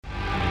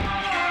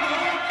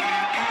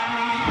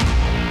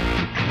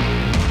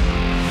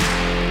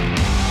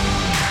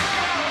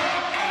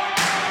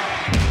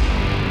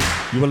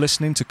You are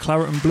listening to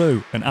Claret and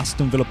Blue, an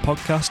Aston Villa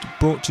podcast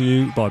brought to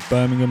you by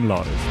Birmingham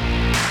Live.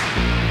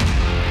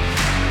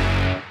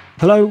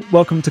 Hello,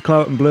 welcome to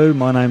Claret and Blue.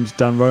 My name's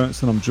Dan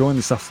Rowenson. I'm joined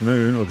this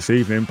afternoon, or this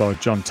evening, by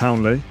John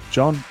Townley.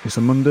 John, it's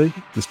a Monday.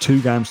 There's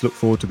two games to look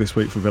forward to this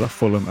week for Villa,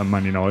 Fulham and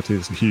Man United.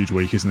 It's a huge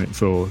week, isn't it,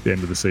 for the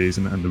end of the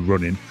season and the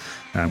running,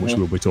 which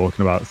we'll be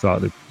talking about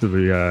throughout this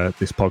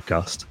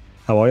podcast.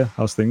 How are you?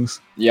 How's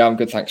things? Yeah, I'm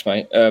good, thanks,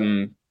 mate.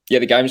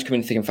 The games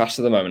coming thick and fast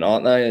at the moment,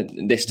 aren't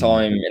they? This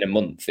time in a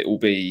month, will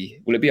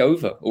it be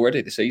over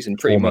already, the season?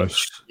 Pretty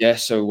Almost. Much. Yeah,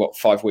 so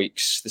 5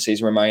 weeks, the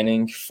season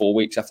remaining, 4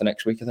 weeks after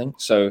next week, I think.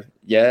 So,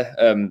 yeah,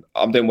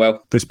 I'm doing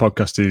well. This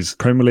podcast is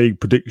Premier League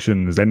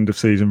predictions, end of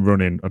season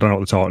running. I don't know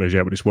what the title is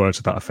yet, but it's words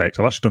to that effect.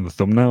 I've actually done the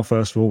thumbnail,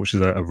 first of all, which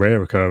is a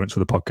rare occurrence for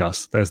the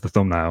podcast. There's the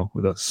thumbnail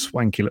with a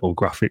swanky little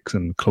graphics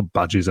and club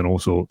badges and all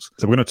sorts.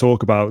 So we're going to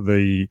talk about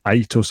the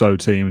 8 or so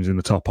teams in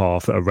the top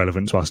half that are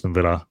relevant to Aston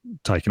Villa,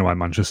 taking away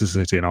Manchester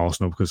City and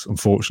Arsenal, because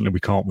unfortunately we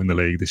can't win the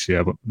league this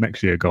year, but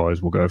next year,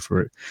 guys, we'll go for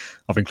it.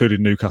 I've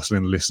included Newcastle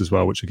in the list as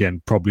well, which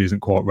again probably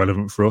isn't quite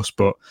relevant for us,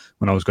 but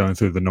when I was going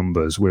through the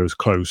numbers, we're as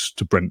close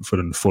to Brentford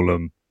and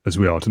Fulham as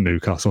we are to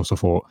Newcastle. So I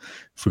thought,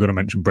 if we're going to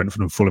mention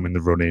Brentford and Fulham in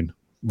the running,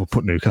 we'll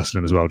put Newcastle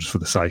in as well, just for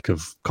the sake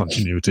of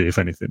continuity, if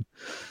anything.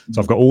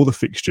 So I've got all the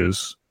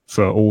fixtures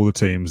for all the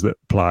teams that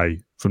play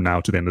from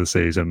now to the end of the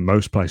season.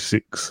 Most play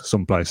 6,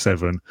 some play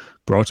 7.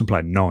 Brighton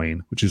play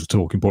 9, which is a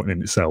talking point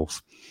in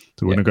itself.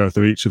 So we're going to go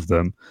through each of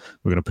them.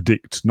 We're going to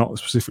predict not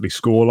specifically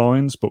score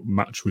lines, but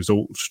match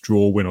results,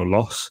 draw, win or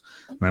loss.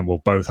 And then we'll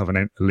both have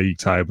a league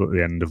table at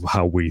the end of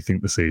how we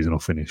think the season will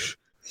finish.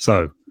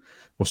 So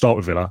we'll start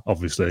with Villa,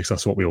 obviously, because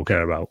that's what we all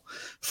care about.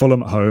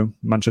 Fulham at home,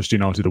 Manchester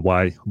United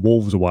away,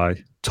 Wolves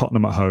away,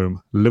 Tottenham at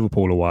home,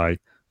 Liverpool away,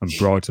 and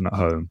Brighton at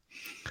home.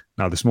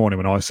 Now, this morning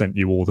when I sent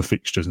you all the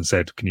fixtures and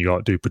said, can you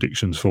do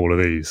predictions for all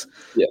of these?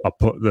 Yeah. I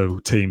put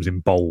the teams in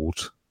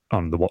bold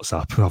on the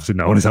WhatsApp. Obviously,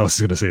 no one else is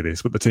going to see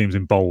this, but the teams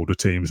in bold are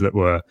teams that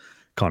were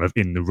kind of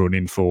in the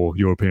running for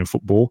European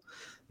football.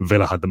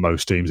 Villa had the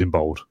most teams in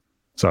bold.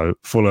 So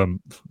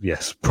Fulham,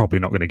 yes, probably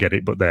not going to get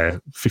it, but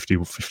they're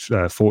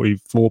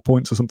 44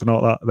 points or something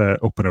like that.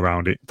 They're up and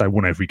around it. They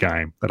won every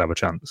game. They'd have a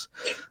chance.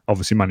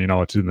 Obviously, Man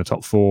United in the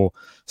top 4,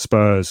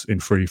 Spurs in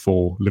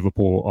 3-4,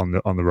 Liverpool on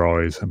the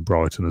rise, and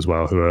Brighton as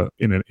well, who are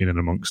in and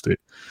amongst it.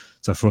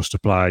 So for us to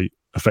play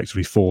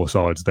effectively 4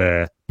 sides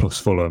there, plus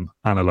Fulham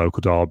and a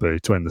local derby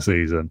to end the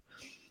season.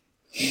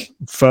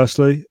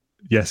 Firstly,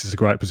 yes, it's a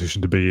great position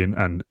to be in,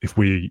 and if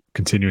we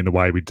continue in the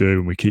way we do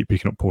and we keep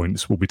picking up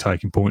points, we'll be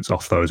taking points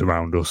off those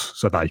around us,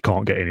 so they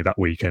can't get any that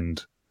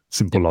weekend.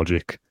 Simple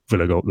logic.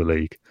 Villa go up the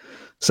league.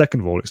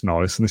 Second of all, it's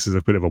nice, and this is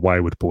a bit of a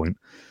wayward point.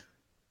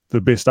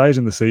 There'll be a stage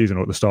in the season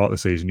or at the start of the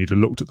season, you'd have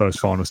looked at those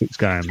final 6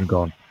 games and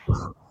gone,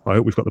 I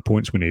hope we've got the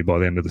points we need by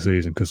the end of the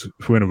season, because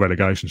if we're in a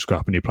relegation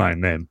scrap and you're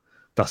playing them,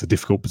 that's a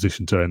difficult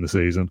position to end the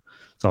season.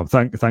 So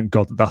thank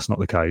God that that's not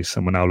the case,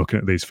 and we're now looking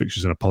at these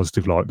fixtures in a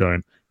positive light,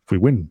 going, if we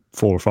win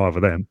 4 or 5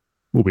 of them,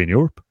 we'll be in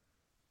Europe.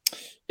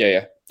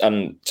 Yeah.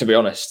 And to be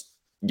honest,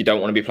 you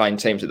don't want to be playing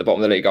teams at the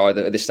bottom of the league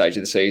either at this stage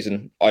of the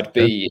season. I'd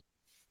be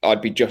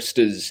just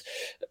as,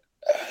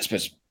 I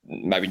suppose,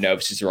 maybe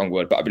nervous is the wrong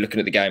word, but I'd be looking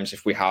at the games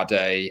if we had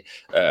a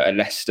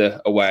Leicester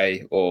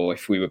away, or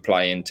if we were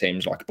playing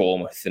teams like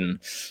Bournemouth and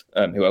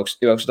who else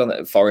has done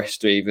that?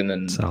 Forest even,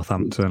 and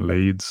Southampton,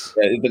 Leeds.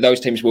 But those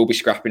teams will be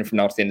scrapping from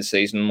now to the end of the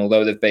season,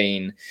 although they've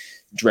been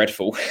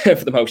dreadful for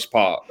the most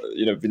part.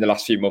 In the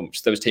last few months,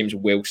 those teams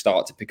will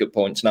start to pick up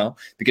points now,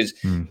 because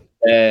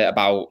they're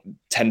about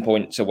 10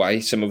 points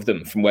away, some of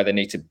them, from where they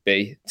need to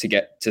be to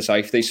get to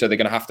safety. So they're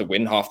going to have to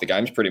win half the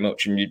games pretty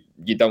much, and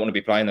you don't want to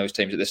be playing those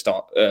teams at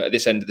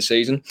this end of the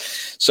season.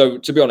 So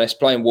to be honest,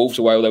 playing Wolves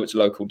away, although it's a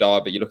local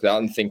derby, you look at that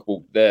and think,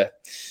 well, they're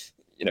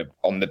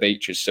on the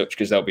beach as such,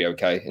 because they'll be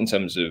okay in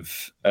terms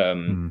of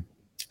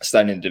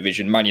staying in the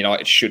division. Man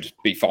United should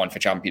be fine for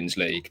Champions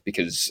League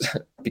because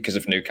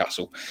of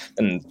Newcastle,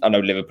 and I know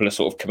Liverpool are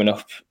sort of coming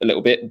up a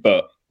little bit,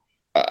 but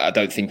I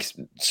don't think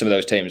some of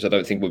those teams, I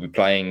don't think we'll be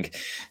playing,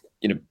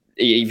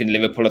 even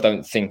Liverpool, I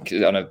don't think,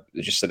 I know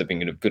they just said they've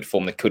been in a good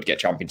form, they could get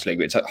Champions League,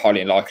 but it's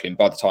highly unlikely, and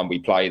by the time we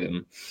play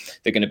them,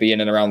 they're going to be in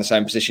and around the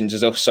same positions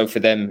as us. So for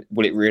them,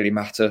 will it really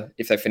matter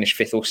if they finish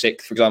 5th or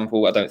 6th, for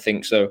example? I don't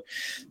think so.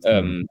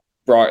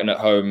 Brighton at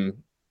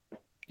home,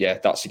 yeah,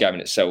 that's a game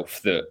in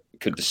itself that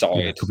could decide.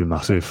 Yeah, it could be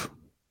massive.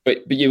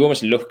 But you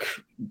almost I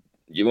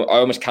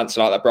almost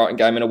cancel out that Brighton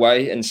game in a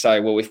way and say,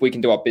 well, if we can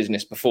do our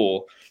business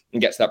before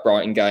and get to that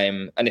Brighton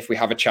game, and if we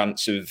have a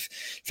chance of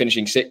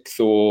finishing 6th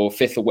or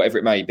 5th or whatever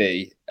it may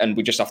be, and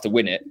we just have to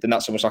win it, then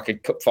that's almost like a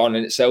cup final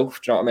in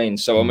itself. Do you know what I mean?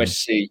 So I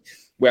almost see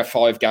we have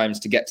 5 games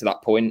to get to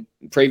that point.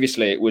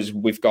 Previously, it was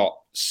we've got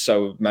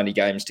so many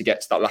games to get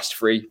to that last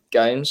 3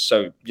 games.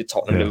 So you're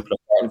Tottenham, Liverpool,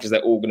 because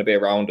they're all going to be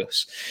around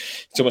us.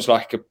 It's almost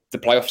like the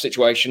playoff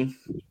situation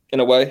in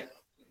a way,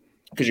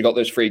 because you've got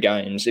those 3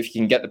 games. If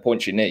you can get the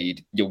points you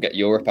need, you'll get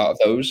Europe out of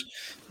those.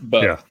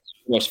 But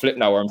almost flip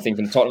now, where I'm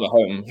thinking Tottenham at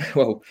home.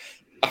 Well,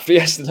 after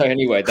yesterday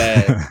anyway,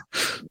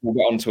 we'll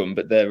get onto them,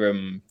 but they're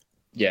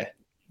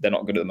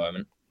not good at the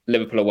moment.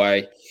 Liverpool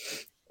away,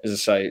 as I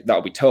say,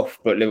 that'll be tough.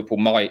 But Liverpool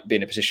might be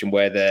in a position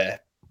where their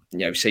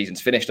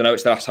season's finished. I know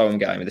it's the last home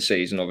game of the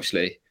season,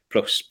 obviously.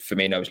 Plus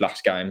Firmino's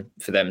last game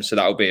for them, so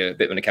that'll be a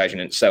bit of an occasion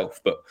in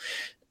itself. But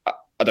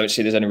I don't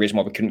see there's any reason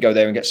why we couldn't go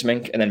there and get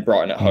something. And then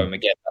Brighton at home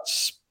again.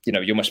 That's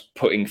you're almost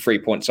putting 3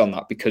 points on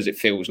that because it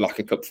feels like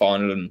a cup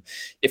final. And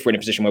if we're in a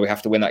position where we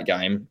have to win that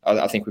game,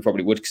 I think we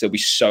probably would, because there'll be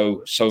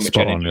so much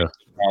energy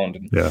around.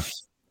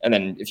 And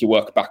then if you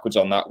work backwards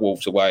on that,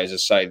 Wolves away, as I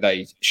say,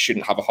 they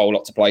shouldn't have a whole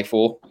lot to play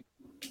for.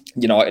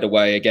 United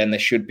away, again, they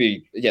should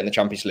be in the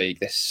Champions League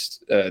this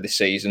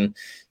season.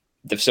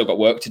 They've still got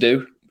work to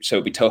do, so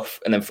it'll be tough.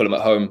 And then Fulham at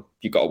home,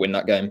 you've got to win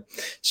that game.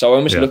 So I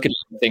almost look at it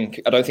and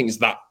think, I don't think it's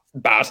that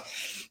bad.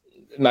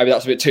 Maybe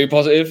that's a bit too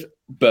positive,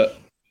 but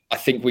I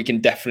think we can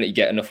definitely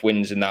get enough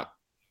wins in that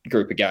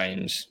group of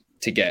games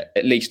to get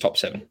at least top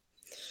 7.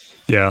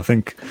 Yeah, I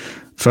think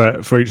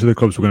for each of the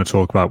clubs we're going to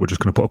talk about, we're just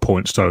going to put a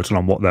points total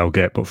on what they'll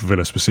get. But for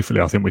Villa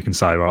specifically, I think we can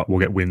say, right, we'll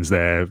get wins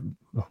there.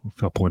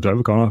 I'll point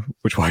over, Connor.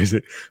 Which way is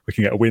it? We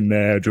can get a win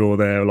there, a draw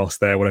there, a loss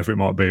there, whatever it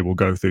might be. We'll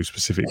go through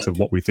specifics of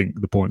what we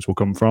think the points will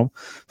come from.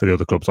 For the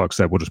other clubs, like I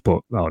said, we'll just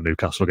put,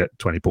 Newcastle will get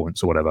 20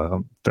 points or whatever. I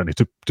don't need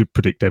to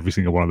predict every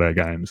single one of their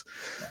games.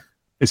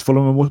 Is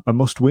Fulham a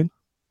must-win?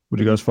 Would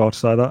you go as far to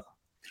say that?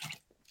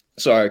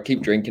 Sorry, I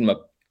keep drinking. My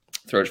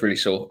throat's really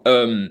sore.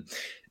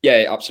 Yeah,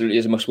 it absolutely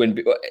is a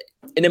must-win.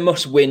 In a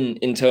must-win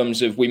in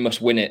terms of we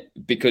must win it,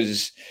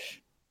 because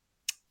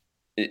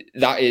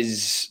that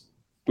is...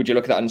 Would you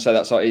look at that and say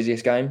that's our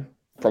easiest game?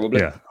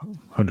 Probably. Yeah,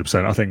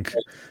 100%. I think...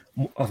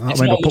 I'll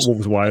put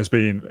Wolves away as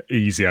being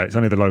easier. It's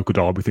only the local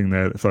derby thing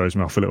there that throws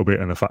me off a little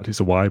bit, and the fact it's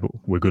away, but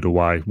we're good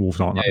away.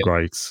 Wolves aren't that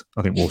great.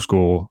 I think Wolves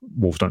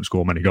don't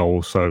score many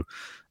goals, so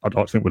I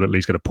think we'll at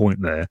least get a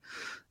point there.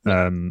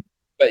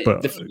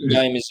 But the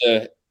game is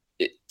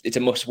it's a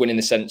must-win in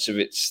the sense of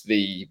it's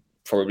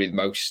probably the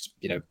most,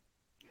 to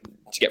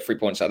get 3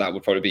 points like that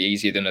would probably be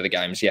easier than other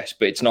games, yes.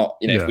 But it's not,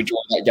 if we draw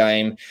that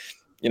game,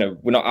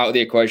 we're not out of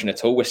the equation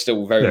at all. We're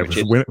still very much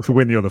in. If we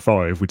win the other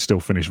 5, we'd still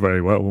finish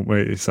very well, wouldn't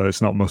we? So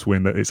it's not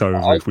must-win that it's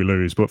over if we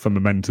lose. But for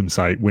momentum's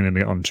sake, winning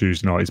it on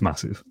Tuesday night is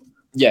massive.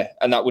 Yeah,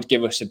 and that would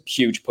give us a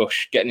huge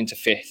push getting into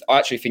 5th. I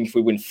actually think if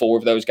we win 4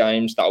 of those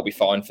games, that'll be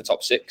fine for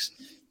top 6.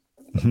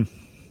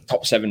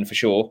 Top 7 for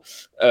sure.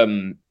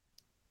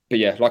 But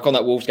yeah, like on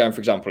that Wolves game,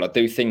 for example, I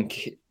do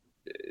think,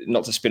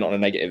 not to spin on a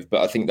negative,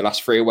 but I think the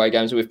last 3 away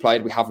games that we've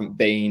played, we haven't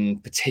been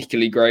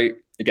particularly great.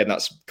 Again,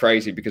 that's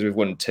crazy because we've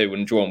won 2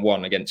 and drawn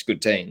 1 against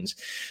good teams.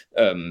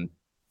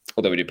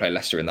 Although we did play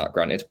Leicester in that,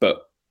 granted.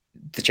 But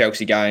the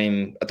Chelsea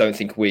game, I don't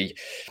think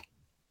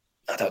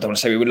I don't want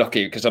to say we were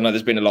lucky, because I know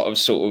there's been a lot of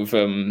sort of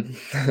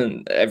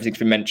everything's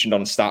been mentioned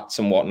on stats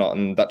and whatnot.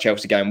 And that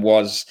Chelsea game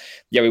was,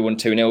 we won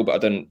 2-0, but I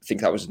don't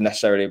think that was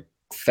necessarily a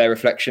fair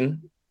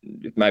reflection.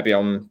 Maybe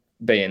I'm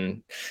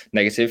being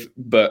negative,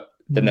 but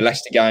then the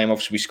Leicester game,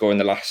 obviously we score in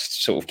the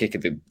last sort of kick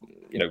of the,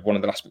 one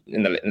of the last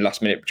in the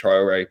last minute.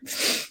 Traore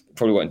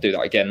probably won't do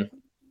that again.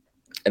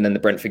 And then the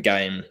Brentford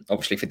game,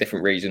 obviously for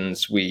different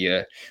reasons, we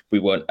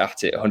weren't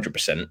at it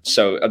 100%.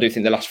 So I do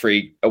think the last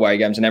 3 away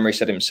games, and Emery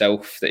said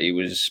himself that he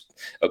was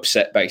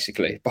upset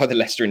basically by the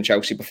Leicester and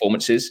Chelsea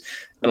performances.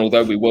 And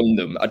although we won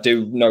them, I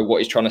do know what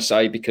he's trying to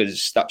say,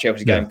 because that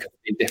Chelsea game could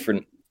be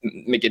different.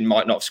 McGinn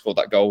might not have scored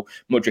that goal.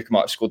 Mudryk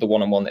might have scored the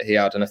 1-on-1 that he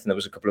had, and I think there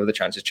was a couple of other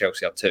chances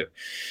Chelsea had too.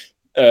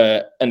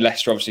 And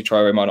Leicester, obviously,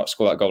 Traore might not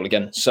score that goal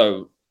again.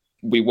 So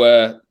we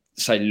were,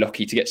 say,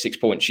 lucky to get 6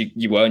 points.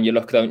 You earn your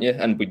luck, don't you?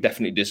 And we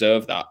definitely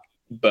deserve that.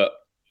 But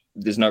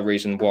there's no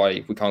reason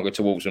why we can't go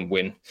to Wolves and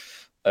win.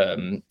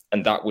 And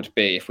that would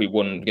be if we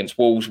won against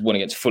Wolves, won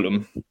against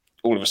Fulham.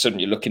 All of a sudden,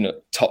 you're looking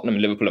at Tottenham,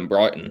 Liverpool, and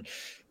Brighton.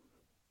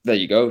 There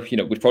you go.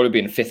 We'd probably be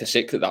in 5th or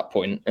 6th at that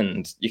point,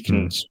 and you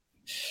can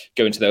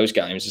go into those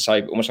games and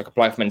say almost like a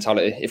playoff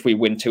mentality. If we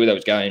win 2 of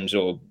those games,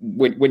 or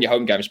win your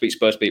home games, beat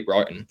Spurs, beat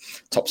Brighton,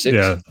 top 6.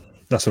 Yeah,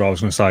 that's what I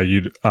was going to say.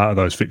 You'd out of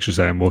those fixtures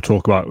there, and we'll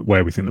talk about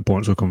where we think the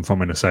points will come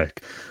from in a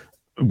sec.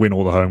 Win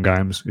all the home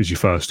games is your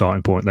first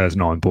starting point. There's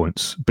 9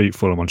 points. Beat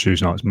Fulham on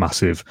Tuesday night is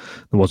massive.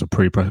 There was a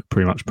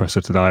pre-match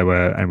presser today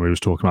where Emery was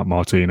talking about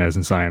Martinez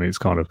and saying it's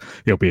kind of,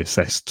 he'll be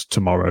assessed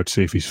tomorrow to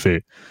see if he's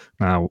fit.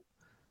 Now,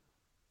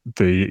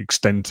 the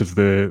extent of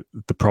the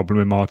problem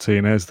with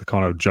Martinez, the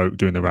kind of joke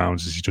doing the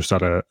rounds, is he just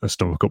had a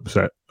stomach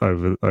upset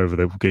over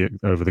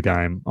the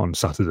game on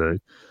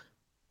Saturday.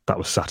 That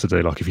was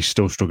Saturday. Like, if he's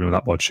still struggling with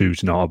that by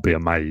Tuesday night, I'd be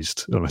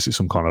amazed, unless it's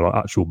some kind of like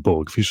actual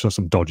bug. If he's just had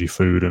some dodgy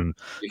food and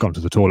gone to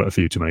the toilet a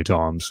few too many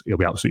times, he'll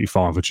be absolutely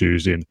fine for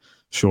Tuesday. And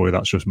surely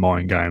that's just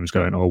mind games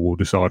going, we'll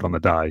decide on the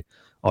day.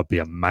 I'd be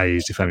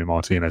amazed if Emi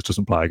Martinez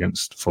doesn't play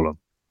against Fulham.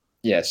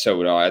 Yeah, so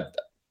would I.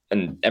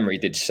 And Emery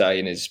did say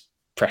in his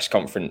press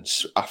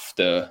conference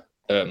after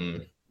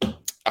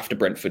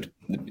Brentford,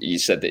 he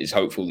said that he's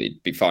hopeful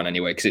he'd be fine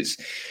anyway, because it's,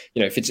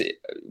 if it's,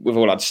 we've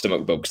all had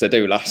stomach bugs, they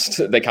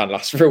can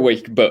last for a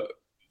week. But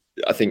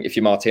I think if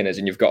you're Martinez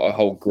and you've got a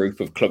whole group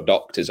of club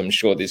doctors, I'm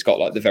sure he's got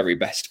like the very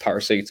best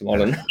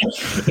paracetamol and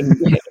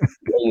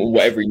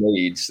whatever he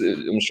needs,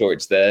 I'm sure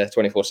it's there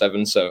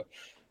 24/7, so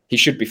he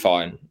should be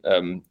fine.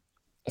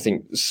 I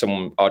think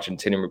some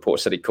Argentinian report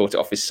said he caught it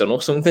off his son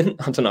or something.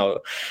 I don't know.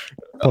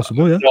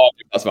 Possible, yeah. No, I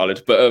think that's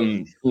valid, but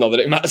not that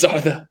it matters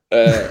either.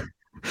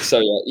 So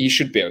yeah, he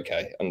should be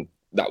okay, and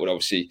that would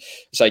obviously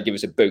give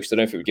us a boost. I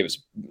don't know if it would give us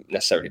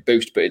necessarily a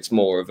boost, but it's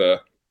more of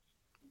a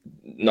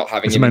not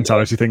having. It's a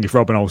mentality thing. If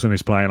Robin Olsen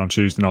is playing on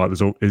Tuesday night,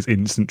 there's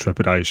instant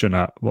trepidation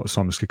at what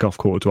time's kick-off,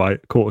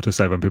 6:45,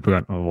 7:15. People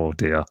going, oh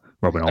dear,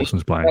 Robin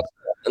Olsen's playing.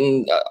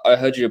 And I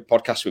heard your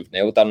podcast with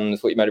Neil, Dan, and I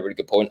thought you made a really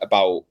good point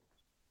about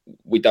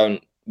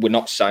we're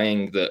not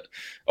saying that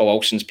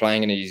Olsen's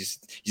playing and he's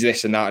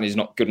this and that and he's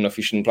not good enough,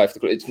 he shouldn't play for the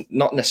club. It's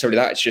not necessarily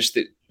that. It's just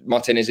that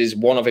Martinez is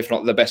one of, if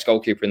not the best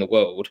goalkeeper in the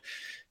world.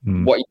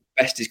 What he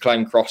best is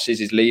claim crosses,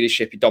 his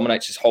leadership. He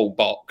dominates his whole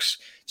box.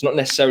 It's not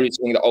necessarily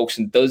something that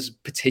Olsen does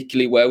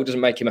particularly well. It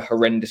doesn't make him a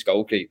horrendous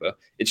goalkeeper.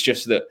 It's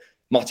just that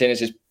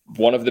Martinez is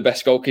one of the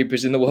best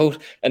goalkeepers in the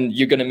world, and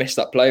you're going to miss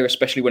that player,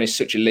 especially when he's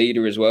such a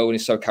leader as well and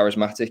he's so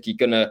charismatic. You're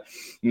going to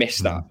miss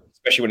that,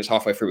 especially when it's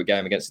halfway through a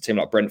game against a team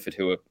like Brentford,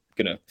 who are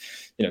going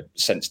to,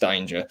 sense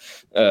danger.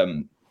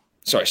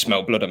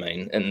 Smell blood, I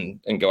mean,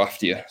 and go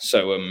after you.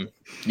 So,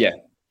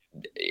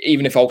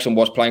 even if Olsen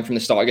was playing from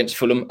the start against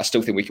Fulham, I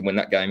still think we can win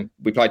that game.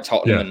 We played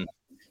Tottenham, and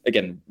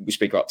again, we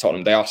speak about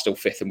Tottenham. They are still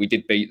fifth, and we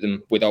did beat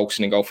them with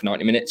Olsen in goal for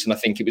 90 minutes. And I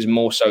think it was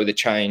more so the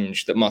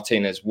change that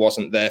Martinez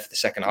wasn't there for the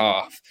second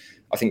half.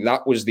 I think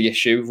that was the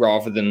issue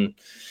rather than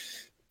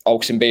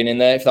Olsen being in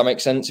there, if that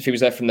makes sense. If he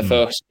was there from the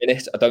first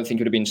minute, I don't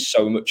think it would have been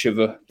so much of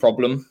a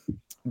problem.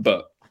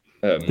 But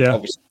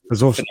obviously,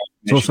 there's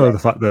also the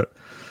fact that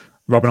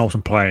Robin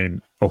Olsen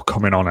playing or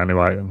coming on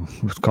anyway.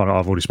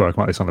 I've already spoken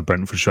about this on the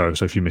Brentford show,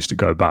 so if you missed it,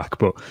 go back.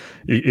 But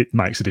it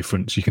makes a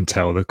difference. You can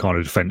tell the kind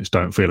of defence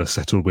don't feel as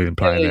settled with him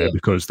playing there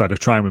because they'd have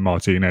trained with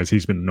Martinez.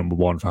 He's been number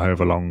one for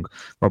however long.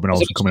 Robin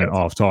Olsen coming in at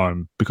half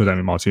time because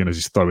Emi Martinez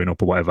is throwing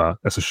up or whatever.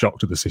 That's a shock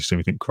to the system.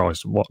 You think,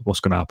 Christ, what's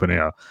going to happen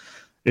here?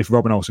 If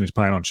Robin Olsen is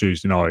playing on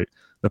Tuesday night,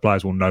 the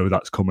players will know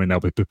that's coming. They'll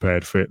be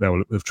prepared for it.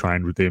 They'll have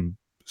trained with him.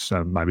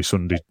 So maybe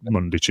Sunday,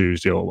 Monday,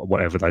 Tuesday, or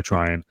whatever they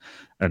train,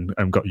 and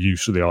got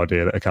used to the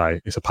idea that,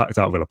 okay, it's a packed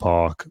out Villa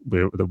Park.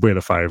 We're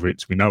the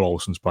favourites. We know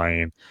Olsen's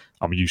playing.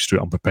 I'm used to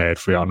it. I'm prepared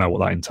for it. I know what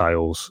that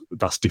entails.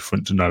 That's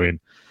different to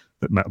knowing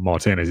that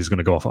Martinez is going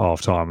to go off at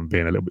half time and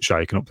being a little bit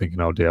shaken up,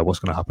 thinking, oh dear, what's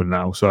going to happen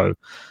now? So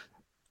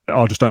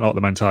I just don't like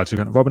the mentality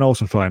of Robin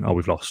Olsen's playing. Oh,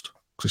 we've lost.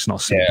 It's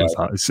not simple as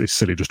that. It's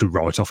silly just to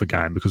write off a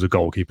game because a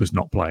goalkeeper's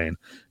not playing.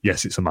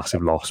 Yes, it's a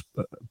massive loss,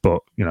 but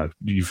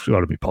you've got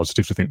to be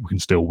positive to think we can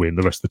still win.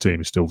 The rest of the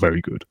team is still very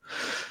good.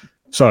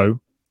 So,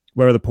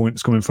 where are the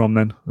points coming from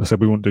then? I said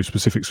we won't do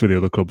specifics for the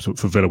other clubs, but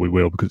for Villa we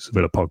will because it's a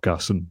Villa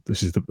podcast, and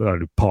this is the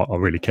only part I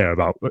really care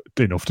about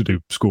enough to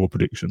do score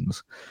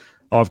predictions.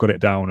 I've got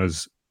it down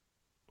as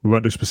we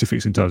won't do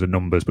specifics in terms of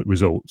numbers, but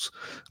results.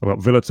 I've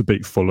got Villa to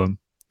beat Fulham,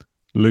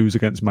 lose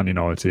against Man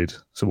United,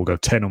 so we'll go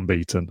 10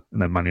 unbeaten,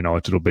 and then Man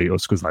United will beat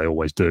us because they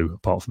always do,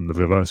 apart from the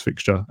reverse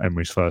fixture,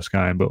 Emery's first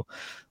game, but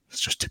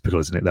it's just typical,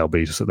 isn't it? They'll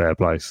beat us at their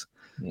place.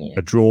 Yeah.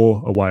 A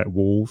draw away at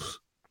Wolves,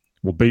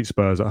 we'll beat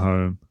Spurs at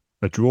home,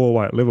 a draw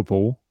away at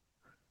Liverpool,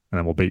 and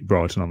then we'll beat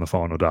Brighton on the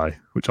final day,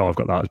 which I've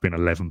got that as being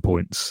 11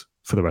 points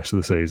for the rest of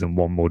the season,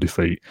 one more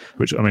defeat,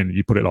 which, I mean,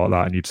 you put it like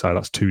that and you'd say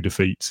that's 2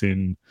 defeats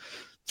in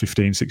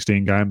 15,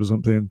 16 games or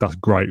something. That's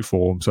great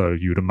form. So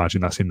you would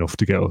imagine that's enough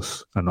to get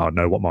us. And I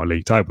know what my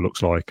league table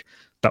looks like.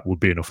 That would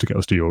be enough to get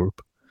us to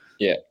Europe.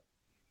 Yeah.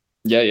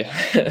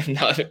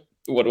 No,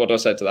 what do I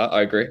say to that?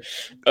 I agree.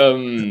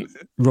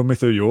 Run me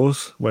through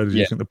yours. Where did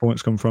you think the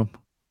points come from?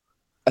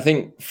 I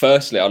think,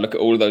 firstly, I look at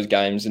all of those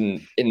games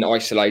in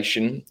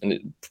isolation, and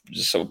it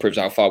just sort of proves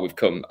how far we've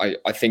come.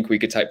 I think we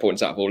could take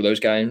points out of all of those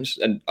games.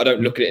 And I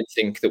don't look at it and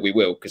think that we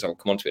will, because I'll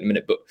come on to it in a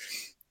minute. But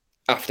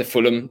after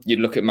Fulham, you'd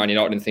look at Man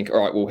United and think, all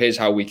right, well, here's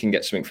how we can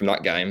get something from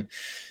that game.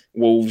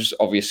 Wolves,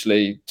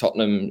 obviously,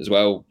 Tottenham as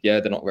well. Yeah,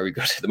 they're not very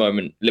good at the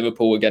moment.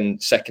 Liverpool, again,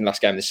 second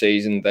last game of the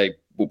season. They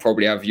will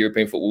probably have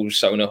European football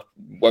sewn up.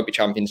 Won't be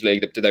Champions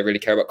League. Do they really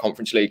care about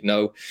Conference League?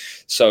 No.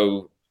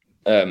 So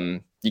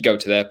you go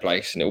to their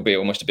place and it will be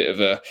almost a bit of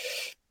a...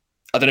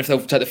 I don't know if they'll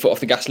take the foot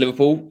off the gas,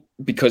 Liverpool,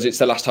 because it's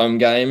their last home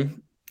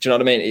game. Do you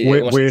know what I mean?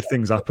 Weird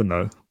things happen,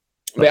 though.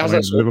 But it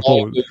has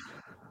Liverpool...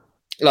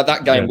 Like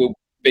that game will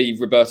be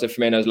Roberto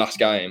Firmino's last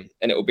game,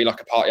 and it will be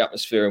like a party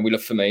atmosphere, and we love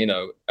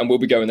Firmino, and we'll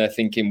be going there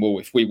thinking, well,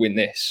 if we win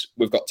this,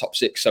 we've got top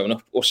 6 sewn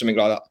up or something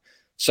like that.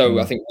 So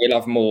I think we'll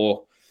have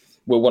more.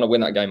 We'll want to win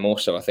that game more.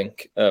 So I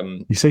think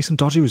you see some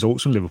dodgy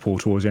results from Liverpool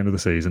towards the end of the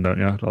season, don't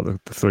you? Like the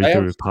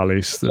 3-2 with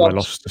Palace, they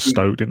lost to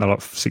Stoke, didn't they? Like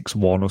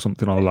 6-1 or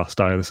something on the last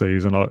day of the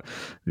season. Like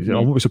I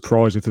wouldn't be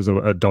surprised if there's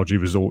a dodgy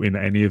result in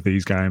any of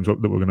these games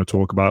that we're going to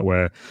talk about,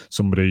 where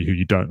somebody who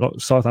you don't like,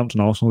 Southampton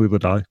Arsenal the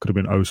other day could have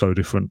been oh so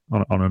different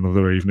on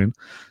another evening.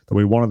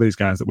 There'll be one of these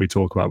games that we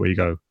talk about where you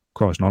go,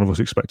 Christ, none of us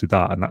expected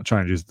that, and that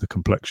changes the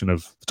complexion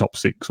of the top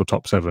 6 or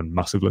top 7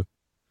 massively.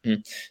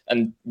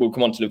 And we'll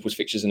come on to Liverpool's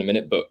fixtures in a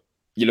minute, but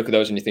you look at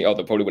those and you think, oh,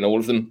 they'll probably win all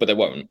of them, but they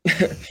won't.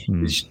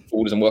 It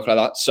all doesn't work like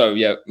that. So,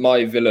 yeah,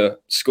 my Villa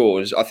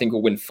scores, I think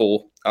we'll win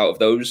 4 out of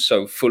those.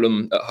 So,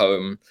 Fulham at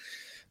home,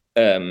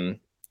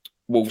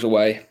 Wolves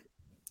away,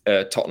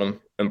 Tottenham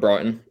and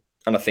Brighton.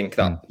 And I think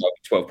that would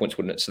be 12 points,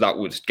 wouldn't it? So that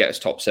would get us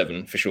top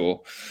 7 for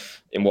sure.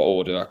 In what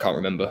order? I can't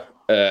remember.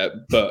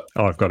 But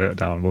I've got it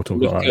down. We'll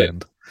talk about that at the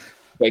end.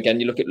 But again,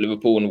 you look at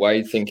Liverpool and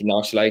away, thinking in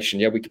isolation,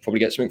 yeah, we could probably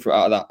get something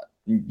out of that.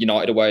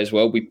 United away as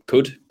well, we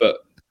could. But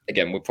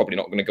again, we're probably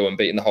not going to go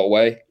unbeaten the whole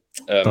way.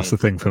 That's the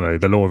thing for me.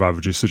 The law of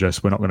averages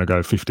suggests we're not going to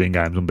go 15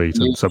 games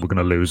unbeaten, so we're going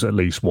to lose at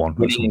least one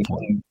at some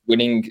point.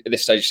 Winning at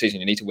this stage of the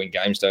season, you need to win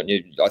games, don't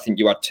you? I think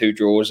you had 2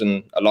 draws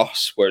and a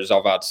loss, whereas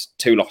I've had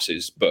 2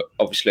 losses. But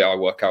obviously, I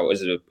work out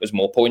as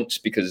more points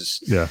because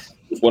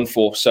we've won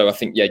 4. So I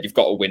think, you've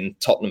got to win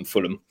Tottenham,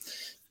 Fulham.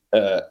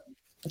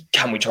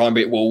 Can we try and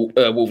beat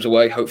Wolves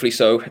away? Hopefully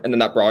so. And then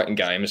that Brighton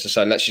game, as I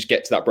say, let's just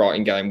get to that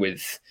Brighton game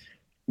with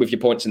your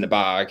points in the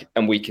bag,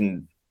 and we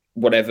can.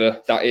 Whatever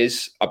that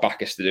is, I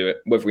back us to do it.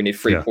 Whether we need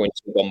 3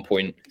 points or 1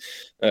 point,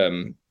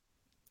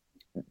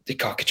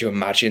 could you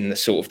imagine the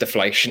sort of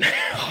deflation?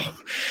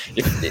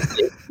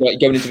 Like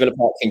going into Villa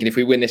Park thinking if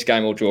we win this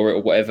game or draw it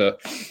or whatever,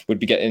 we'd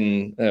be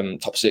getting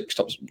top 6.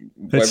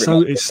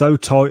 It's so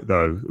tight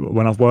though.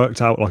 When I've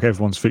worked out like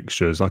everyone's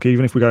fixtures, like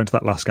even if we go into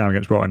that last game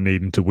against Brighton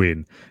needing to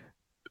win,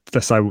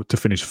 let's say to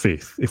finish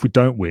 5th. If we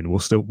don't win, we'll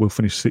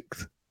finish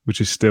 6th,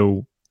 which is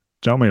still.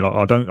 Do you know what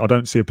I mean? Like I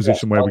don't see a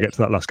position where we get to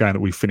that last game that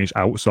we finish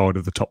outside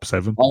of the top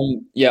 7.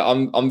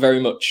 I'm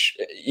very much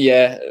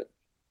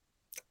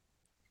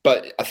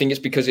but I think it's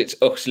because it's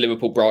us,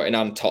 Liverpool, Brighton,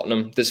 and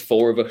Tottenham. There's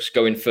 4 of us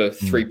going for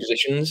 3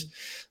 positions,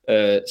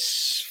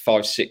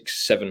 5,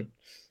 6, 7.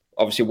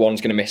 Obviously, one's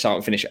going to miss out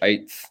and finish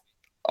 8th.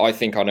 I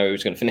think I know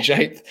who's going to finish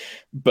 8th,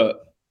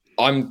 but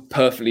I'm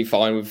perfectly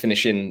fine with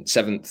finishing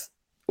 7th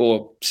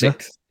or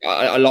 6th.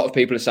 Yeah. A lot of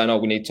people are saying, "Oh,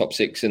 we need top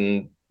 6,"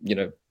 and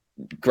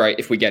great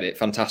if we get it,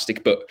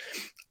 fantastic. But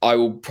I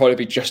will probably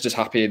be just as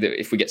happy that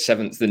if we get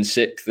 7th than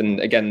 6th.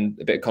 And again,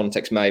 a bit of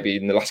context maybe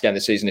in the last game of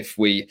the season, if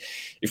we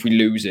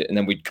lose it and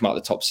then we'd come out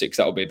of the top 6,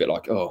 that would be a bit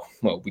like, oh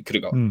well, we could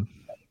have got.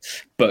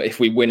 But if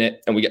we win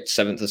it and we get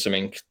 7th or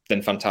something,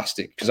 then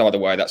fantastic. Because either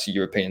way, that's a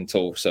European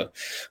tour. So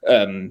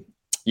So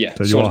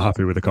you are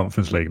happy with the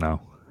Conference League now?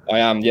 I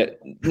am. Yeah.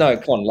 No,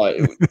 come on. Like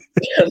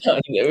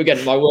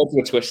again, my words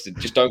were twisted.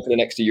 Just don't put it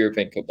next to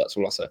European Cup. That's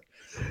all I say.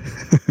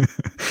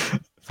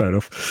 Fair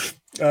enough.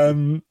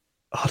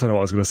 I don't know what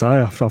I was going to say.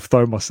 I've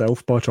thrown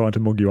myself by trying to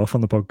mug you off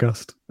on the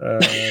podcast.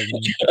 I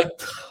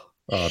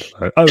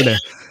don't know. Oh, no.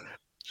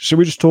 Should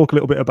we just talk a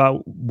little bit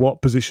about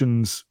what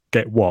positions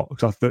get what?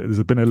 Because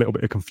there's been a little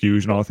bit of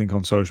confusion, I think,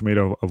 on social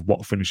media of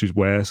what finishes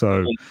where.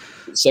 So,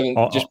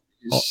 I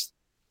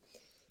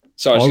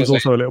was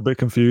also a little bit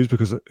confused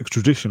because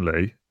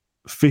traditionally,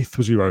 5th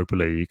was Europa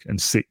League and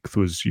 6th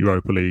was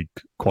Europa League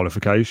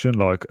qualification,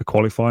 like a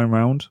qualifying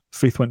round.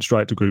 5th went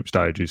straight to group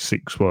stages.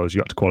 6th was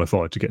you had to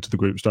qualify to get to the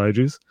group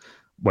stages.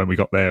 When we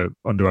got there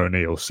under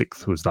O'Neill,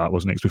 6th was that,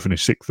 wasn't it? Because we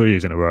finished 6th 3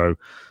 years in a row,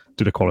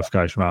 did a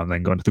qualification round,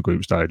 then got into the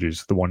group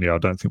stages. The one year I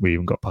don't think we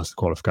even got past the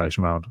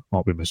qualification round.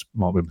 Might be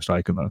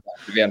mistaken though.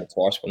 We had it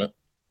twice, wasn't it?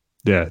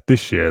 Yeah,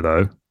 this year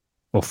though,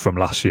 or from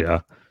last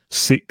year,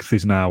 6th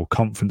is now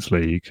Conference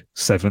League,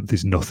 7th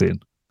is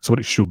nothing. That's what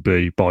it should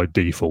be by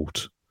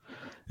default.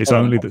 It's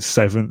only that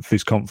 7th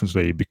is Conference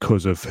League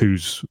because of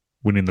who's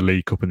winning the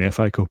League Cup and the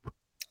FA Cup.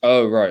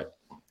 Oh, right.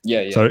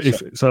 Yeah.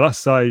 So let's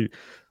say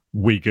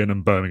Wigan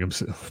and Birmingham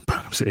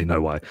City, no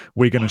way.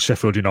 Wigan and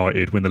Sheffield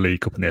United win the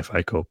League Cup and the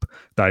FA Cup.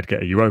 They'd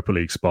get a Europa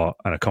League spot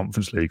and a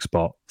Conference League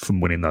spot from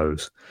winning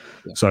those.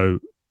 Yeah. So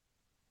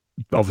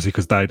obviously,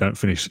 because they don't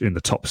finish in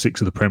the top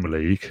 6 of the Premier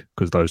League,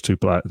 because those two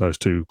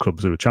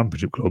clubs are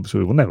Championship clubs, so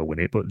we will never win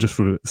it. But just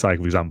for the sake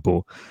of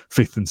example,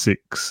 5th and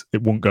 6th,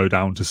 it won't go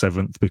down to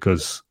 7th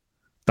because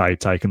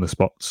they'd taken the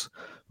spots.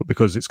 But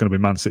because it's going to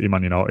be Man City,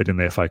 Man United in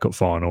the FA Cup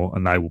final,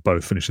 and they will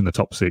both finish in the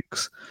top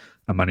 6,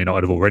 and Man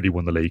United have already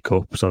won the League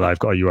Cup, so they've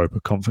got a Europa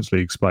Conference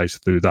League space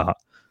through that.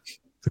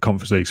 The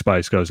Conference League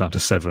space goes down to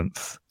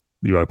 7th.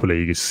 The Europa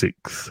League is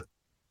 6th.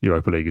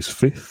 Europa League is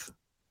 5th.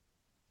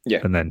 Yeah.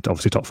 And then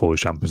obviously top 4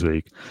 is Champions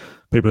League.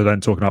 People are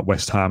then talking about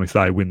West Ham. If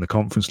they win the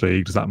Conference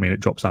League, does that mean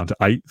it drops down to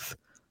 8th?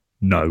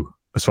 No.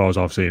 As far as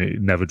I've seen, it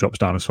never drops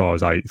down as far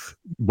as 8th.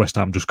 West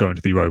Ham just go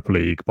into the Europa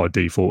League by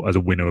default as a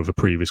winner of a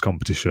previous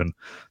competition,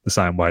 the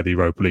same way the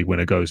Europa League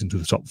winner goes into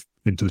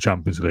the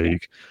Champions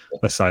League.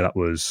 Let's say that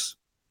was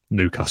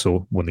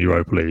Newcastle won the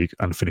Europa League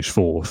and finished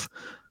 4th.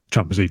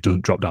 Champions League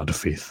doesn't drop down to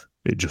 5th.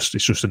 It's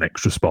just an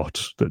extra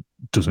spot that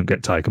doesn't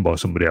get taken by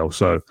somebody else.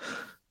 So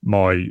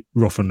my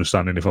rough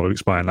understanding, if I've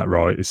explained that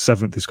right, is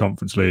 7th is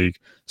Conference League,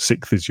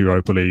 6th is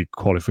Europa League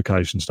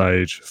qualification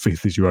stage,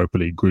 5th is Europa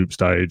League group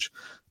stage,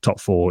 top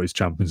 4 is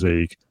Champions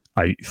League,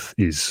 8th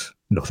is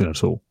nothing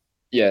at all.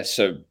 Yeah,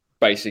 so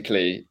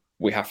basically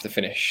we have to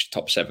finish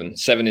top 7.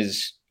 7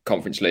 is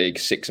Conference League,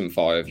 6 and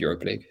 5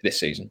 Europa League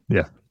this season.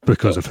 Yeah,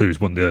 because of who's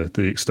won the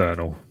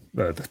external,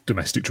 the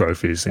domestic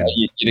trophies in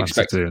Man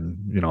City and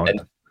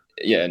United.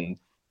 And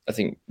I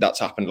think that's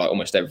happened like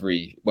almost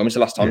every. When was the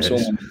last time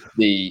someone won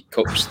the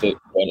cups that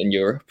weren't in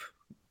Europe?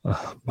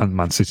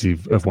 Man City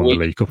have won the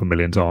League Cup a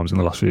million times in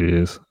the last few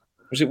years.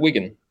 Was it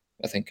Wigan?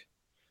 I think.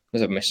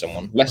 I've missed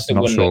someone. Leicester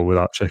I'm not sure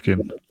without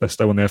checking.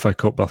 Leicester won the FA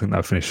Cup, but I think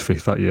they finished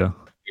 5th that year.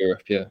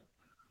 Europe, yeah.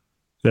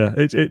 Yeah,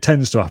 it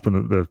tends to happen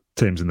that the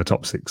teams in the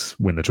top 6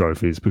 win the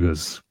trophies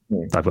because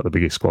they've got the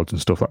biggest squads and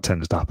stuff. That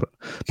tends to happen.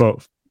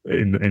 But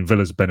in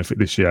Villa's benefit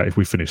this year, if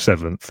we finish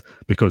 7th,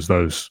 because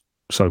those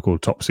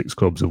so-called top 6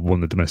 clubs have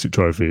won the domestic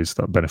trophies,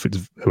 that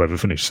benefits whoever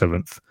finished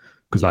 7th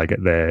because they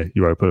get their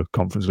Europa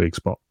Conference League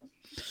spot.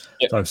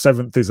 Yep. So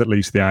 7th is at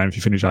least the aim. If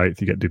you finish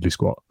 8th, you get diddly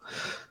squat.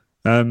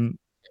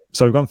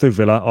 So we've gone through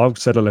Villa. I've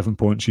said 11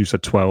 points. You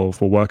said 12.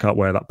 We'll work out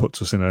where that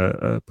puts us in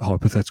a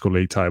hypothetical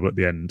league table at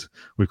the end.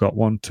 We've got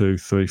 1, 2,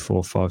 3,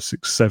 4, 5,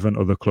 6, 7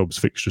 other clubs'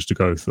 fixtures to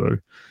go through.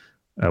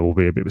 We'll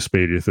be a bit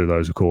speedier through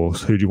those, of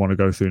course. Who do you want to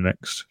go through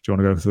next? Do you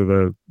want to go through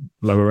the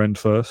lower end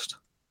first?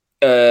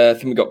 I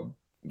think we got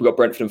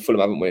Brentford and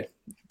Fulham, haven't we?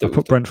 I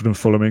put Brentford and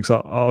Fulham in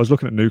because I was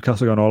looking at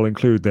Newcastle going, I'll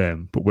include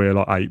them, but we're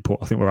like I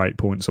think we're 8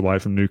 points away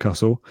from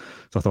Newcastle.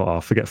 So I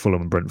thought, forget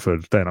Fulham and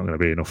Brentford. They're not going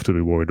to be enough to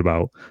be worried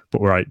about. But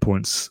we're 8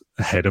 points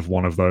ahead of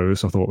one of those.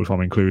 So I thought if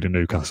I'm including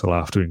Newcastle, I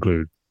have to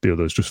include the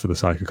others just for the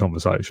sake of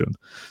conversation.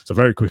 So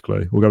very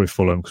quickly, we'll go with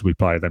Fulham because we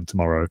play them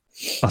tomorrow.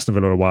 Aston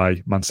Villa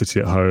away, Man City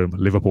at home,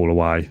 Liverpool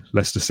away,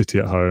 Leicester City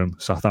at home,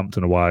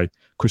 Southampton away,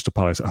 Crystal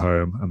Palace at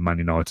home, and Man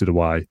United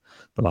away.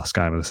 The last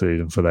game of the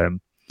season for them.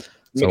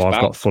 So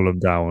I've got Fulham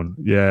down.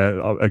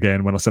 Yeah,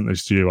 again, when I sent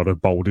this to you, I'd have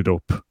bolded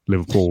up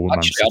Liverpool,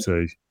 Man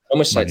City,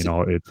 Man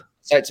United.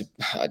 It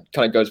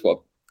kind of goes,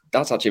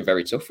 that's actually a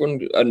very tough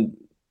one. And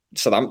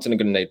Southampton are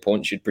going to need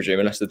points, you'd presume,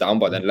 unless they're down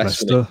by then.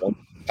 Leicester.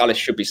 Palace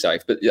should be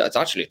safe, but yeah, it's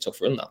actually a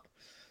tough run,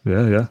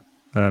 that.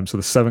 Yeah. So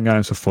the 7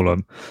 games for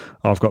Fulham,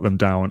 I've got them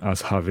down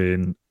as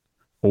having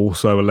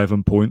also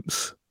 11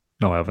 points.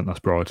 No, I haven't. That's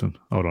Brighton.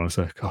 Hold on a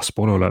sec.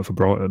 Spoiler alert for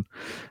Brighton.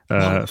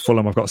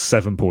 Fulham, I've got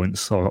 7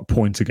 points. So I've got a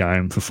point a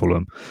game for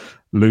Fulham.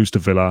 Lose to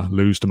Villa,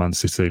 lose to Man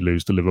City,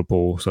 lose to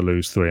Liverpool. So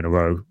lose 3 in a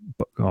row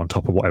on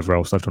top of whatever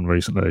else they've done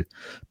recently.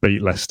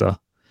 Beat Leicester.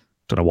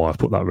 Don't know why I've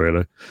put that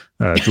really.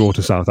 Draw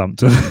to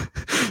Southampton.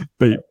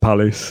 Beat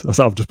Palace.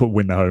 I've just put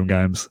win the home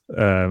games.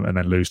 And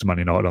then lose to Man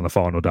United on the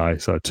final day.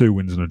 So 2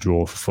 wins and a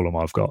draw for Fulham.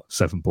 I've got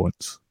 7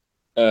 points.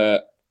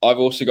 I've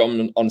also got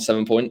them on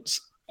 7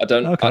 points. I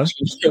don't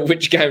actually know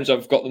which games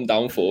I've got them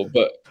down for,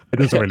 but it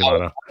doesn't really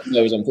matter.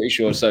 Those I'm pretty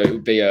sure. So it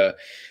would be I'd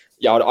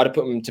have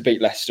put them to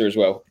beat Leicester as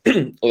well,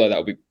 although that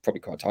would be probably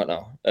quite tight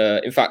now.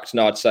 In fact,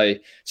 no, I'd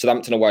say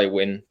Southampton away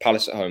win,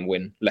 Palace at home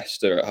win,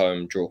 Leicester at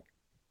home draw.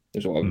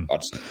 Is what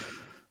I'd say.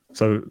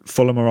 So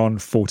Fulham are on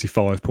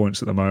 45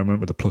 points at the moment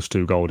with a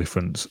 +2 goal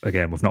difference.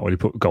 Again, we've not really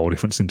put goal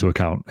difference into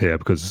account here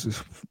because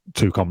it's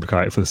too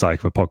complicated for the sake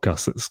of a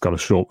podcast that's got a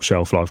short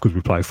shelf life because we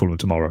play Fulham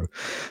tomorrow.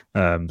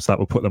 So that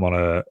will put them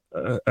on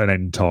an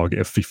end target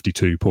of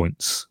 52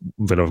 points.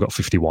 Villa have got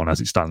 51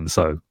 as it stands.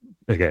 So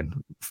again,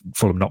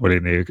 Fulham not really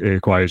in the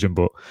equation,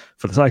 but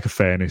for the sake of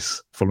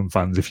fairness, Fulham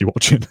fans, if you're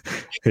watching,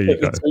 here you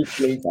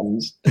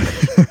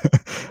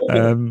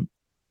go.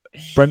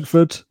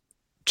 Brentford,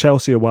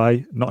 Chelsea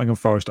away, Nottingham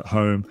Forest at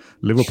home,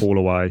 Liverpool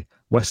away,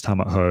 West Ham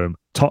at home,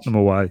 Tottenham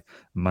away,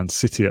 Man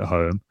City at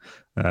home.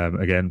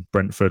 Again,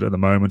 Brentford at the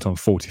moment on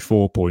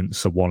 44 points,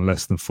 so 1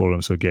 less than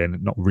Fulham. So again,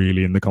 not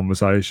really in the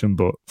conversation,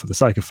 but for the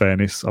sake of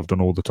fairness, I've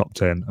done all the top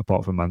 10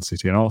 apart from Man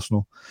City and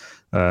Arsenal.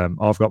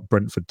 I've got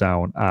Brentford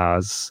down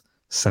as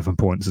 7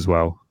 points as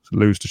well. So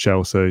lose to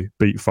Chelsea,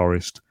 beat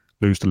Forest,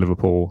 lose to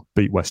Liverpool,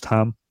 beat West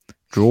Ham,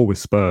 draw with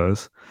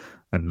Spurs,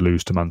 and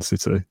lose to Man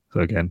City.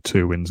 So again,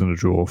 2 wins and a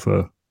draw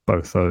for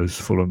both those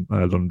Fulham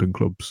London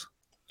clubs.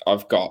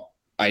 I've got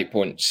 8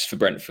 points for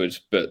Brentford,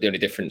 but the only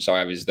difference I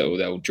have is that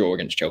they'll draw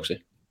against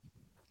Chelsea.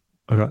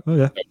 Okay. Oh,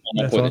 yeah.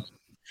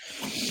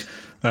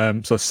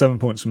 So 7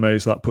 points for me,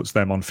 so that puts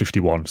them on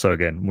 51. So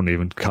again, wouldn't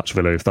even catch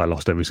Villa if they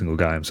lost every single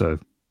game. So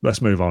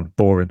let's move on.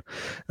 Boring.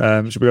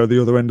 Should we go to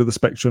the other end of the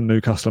spectrum?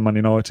 Newcastle and Man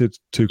United,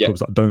 2 clubs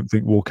that I don't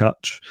think will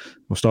catch.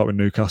 We'll start with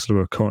Newcastle,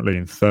 who are currently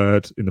in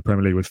 3rd in the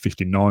Premier League with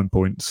 59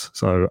 points.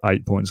 So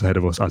 8 points ahead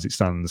of us as it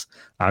stands.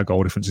 Our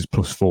goal difference is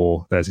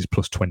 +4. Theirs is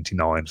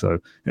 +29. So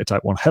it'll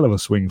take one hell of a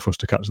swing for us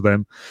to catch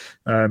them.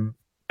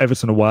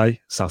 Everton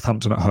away,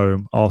 Southampton at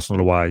home,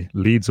 Arsenal away,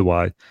 Leeds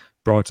away,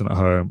 Brighton at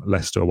home,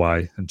 Leicester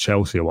away, and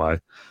Chelsea away.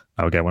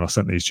 Now, again, when I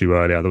sent these to you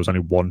earlier, there was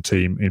only one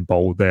team in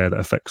bold there that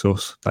affects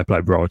us. They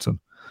play Brighton.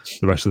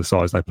 The rest of the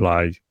sides they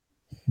play,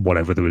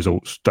 whatever the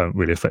results, don't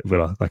really affect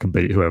Villa. They can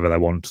beat whoever they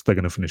want. They're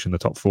going to finish in the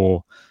top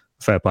 4.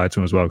 Fair play to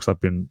them as well because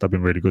they've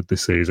been really good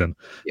this season.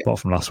 Apart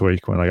from last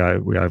week when we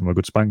gave them a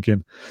good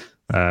spanking.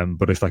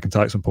 But if they can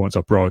take some points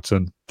off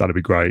Brighton, that'd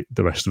be great.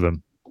 The rest of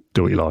them,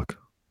 do what you like.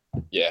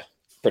 Yeah,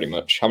 pretty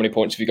much. How many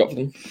points have you got for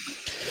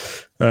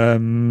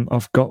them?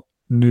 I've got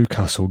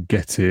Newcastle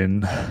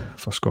getting,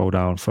 if I scroll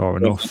down far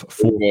enough,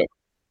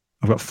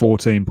 I've got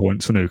 14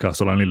 points for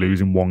Newcastle, only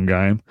losing 1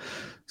 game.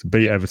 So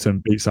beat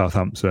Everton, beat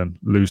Southampton,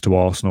 lose to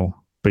Arsenal,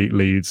 beat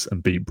Leeds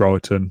and beat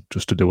Brighton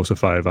just to do us a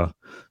favour.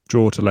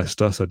 Draw to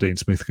Leicester so Dean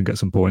Smith can get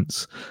some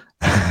points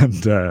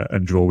and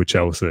draw with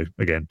Chelsea.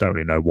 Again, don't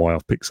really know why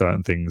I've picked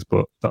certain things,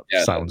 but that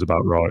sounds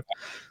about right.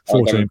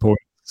 14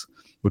 points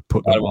would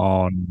put them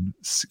on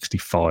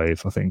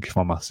 65, I think, if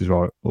my maths is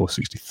right, or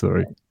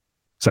 73.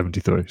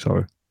 73,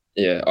 sorry.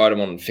 Yeah, I had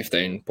them on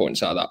 15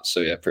 points out of that,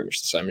 so yeah, pretty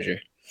much the same as you.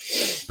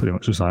 Pretty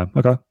much the same.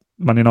 Okay.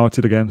 Man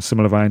United again,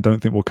 similar vein. Don't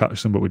think we'll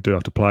catch them, but we do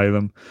have to play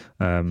them.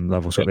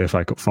 They've also got the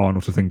FA Cup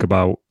final to think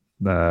about.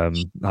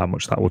 How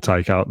much that will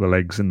take out the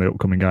legs in the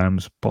upcoming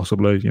games,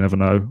 possibly. You never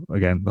know.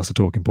 Again, that's a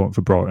talking point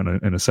for Brighton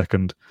in a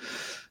second.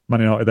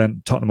 Man United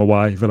then, Tottenham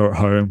away, Villa at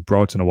home,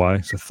 Brighton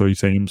away. So 3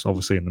 teams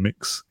obviously in the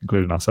mix,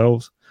 including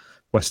ourselves.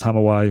 West Ham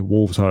away,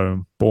 Wolves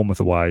home,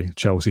 Bournemouth away,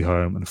 Chelsea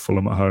home, and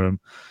Fulham at home.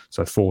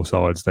 So 4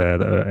 sides there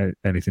that are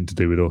anything to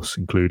do with us,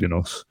 including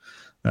us.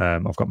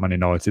 I've got Man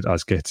United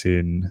as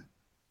getting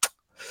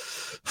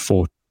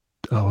 14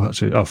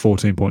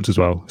 points as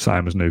well,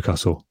 same as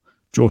Newcastle.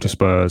 Draw to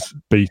Spurs,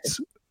 beat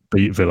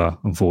Villa,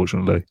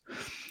 unfortunately.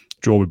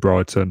 Draw with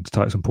Brighton to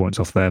take some points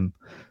off them.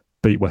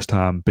 Beat West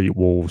Ham, beat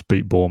Wolves,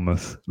 beat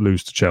Bournemouth,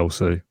 lose to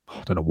Chelsea.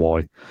 I don't know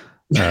why.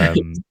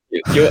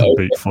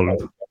 Beat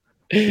Fulham.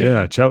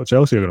 Yeah, Chelsea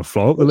are going to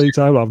fly up the league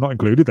table. I've not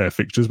included their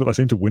fixtures, but they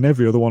seem to win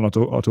every other one I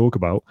talk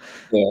about.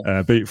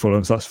 Yeah. Beat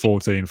Fulham, so that's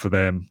 14 for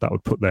them. That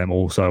would put them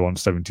also on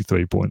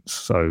 73 points,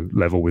 so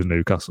level with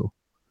Newcastle.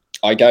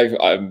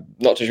 I'm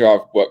not too sure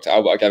I've worked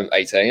out, but I gave them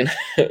 18.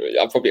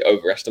 I probably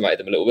overestimated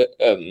them a little bit.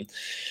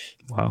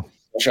 Wow.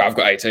 Sure, I've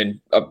got 18.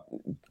 I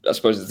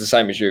suppose it's the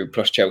same as you,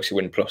 plus Chelsea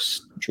win,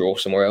 plus draw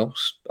somewhere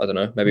else. I don't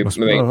know. Maybe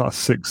that's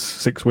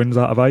six wins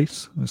out of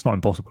 8. It's not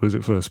impossible, is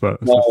it, for Spurs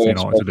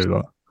United to do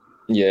that?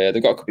 Yeah,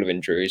 they've got a couple of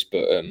injuries,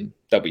 but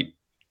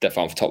they're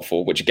fine for top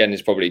 4, which again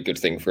is probably a good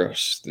thing for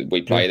us.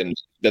 We play them.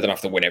 They don't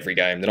have to win every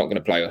game. They're not going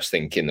to play us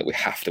thinking that we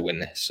have to win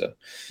this. So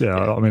yeah,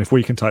 I mean, if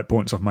we can take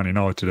points off Man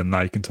United and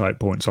they can take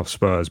points off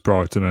Spurs,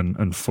 Brighton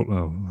and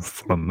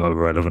Fulham are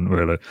relevant,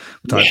 really.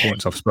 Take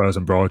points off Spurs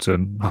and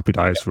Brighton, happy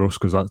days for us,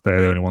 because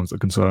they're the only ones that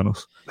concern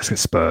us. Let's get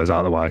Spurs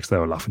out of the way, because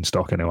they're a laughing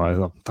stock anyway.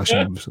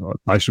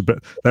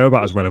 They're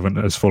about as relevant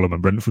as Fulham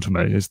and Brentford to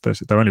me.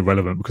 They're only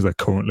relevant because they're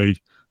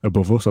currently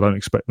above us. I don't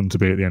expect them to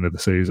be at the end of the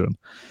season.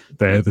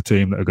 They're the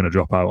team that are going to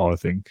drop out, I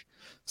think.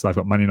 So they've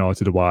got Man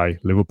United away,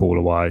 Liverpool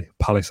away,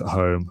 Palace at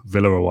home,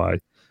 Villa away,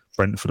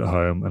 Brentford at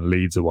home, and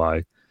Leeds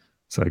away.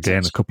 So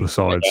again, a couple of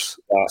sides.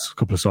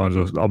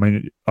 I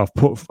mean, I've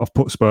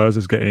put Spurs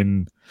as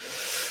getting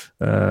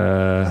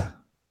 7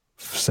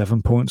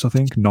 points. I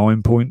think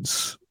 9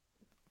 points.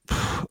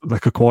 They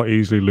could quite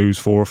easily lose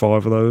 4 or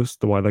 5 of those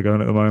the way they're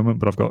going at the moment.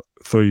 But I've got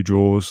 3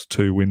 draws,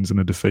 2 wins, and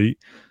a defeat.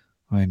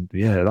 I mean,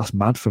 yeah, that's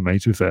mad for me.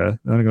 To be fair,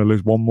 they're only going to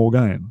lose 1 more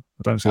game.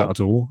 I don't see that at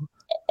all.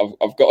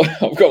 I've got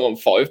them on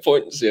 5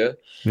 points. Yeah,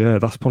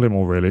 that's probably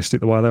more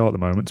realistic the way they are at the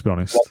moment. To be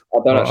honest,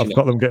 I've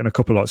got them getting a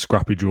couple of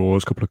scrappy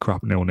draws, a couple of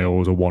crap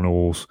 0-0s or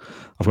 1-1s.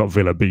 I've got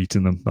Villa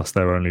beating them. That's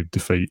their only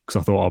defeat,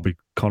 because I thought I'll be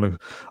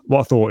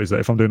what I thought is that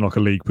if I'm doing like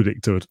a league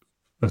predictor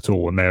at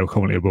all and they're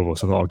currently above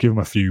us, I thought I'll give them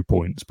a few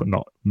points, but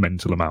not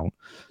mental amount.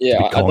 Yeah,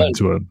 to be kind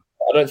to them.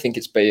 I don't think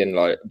it's being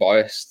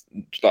biased.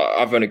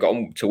 I've only got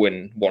them to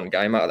win 1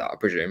 game out of that, I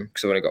presume,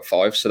 because I've only got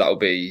 5. So that'll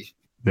be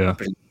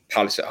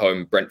Palace at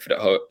home, Brentford at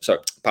home.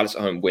 So Palace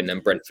at home win,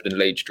 and Brentford and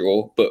Leeds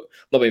draw. But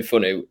not being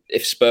funny,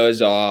 if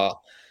Spurs are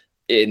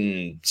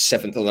in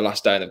 7th on the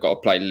last day and they've got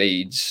to play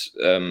Leeds,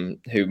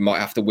 who might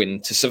have to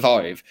win to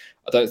survive,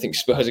 I don't think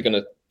Spurs are going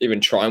to even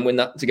try and win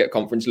that to get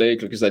Conference League,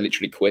 because they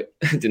literally quit,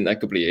 didn't they, a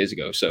couple of years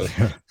ago? So.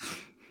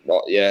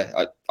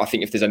 I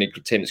think if there's any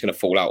team that's going to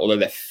fall out, although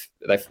they're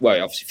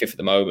obviously 5th at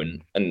the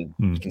moment, and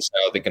you can say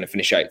they're going to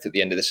finish 8th at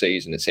the end of the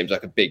season, it seems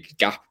like a big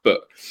gap.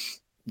 But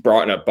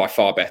Brighton are by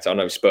far better. I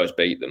know Spurs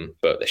beat them,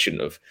 but they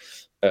shouldn't have.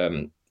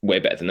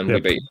 We're better than them. We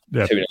beat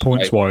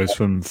points wise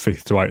from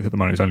 5th to 8th at the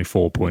moment. It's only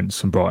 4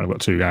 points, and Brighton have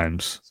got 2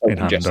 games in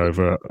hand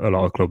over a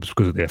lot of clubs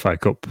because of the FA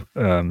Cup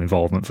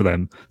involvement for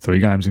them. 3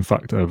 games, in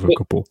fact, over a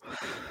couple.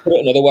 Put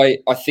it another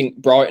way, I think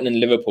Brighton and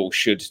Liverpool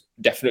should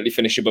definitely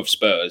finish above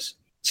Spurs.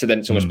 So then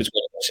it's almost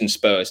between us and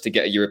Spurs to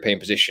get a European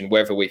position.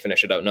 Wherever we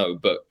finish, I don't know.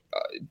 But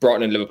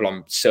Brighton and Liverpool,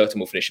 I'm certain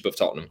will finish above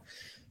Tottenham.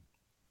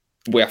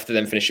 We have to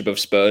then finish above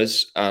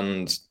Spurs.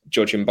 And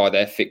judging by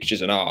their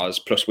fixtures and ours,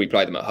 plus we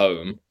play them at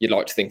home, you'd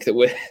like to think that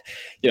we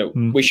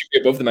should be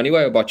above them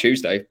anyway by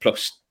Tuesday.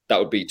 Plus that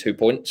would be 2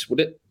 points,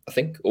 would it? I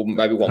think, or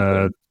maybe 1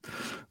 point.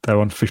 They're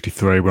on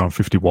 53, we're on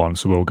 51,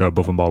 so we'll go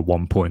above them by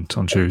 1 point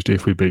on Tuesday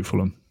if we beat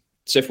Fulham.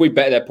 So if we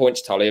better their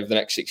points tally over the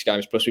next 6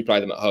 games, plus we play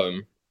them at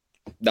home,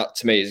 that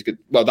to me is good.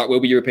 Well, that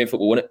will be European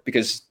football, won't it?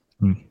 Because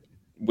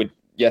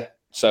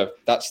so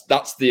that's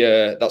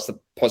the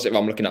positive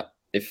I'm looking at.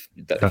 If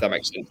that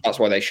makes sense, that's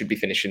why they should be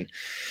finishing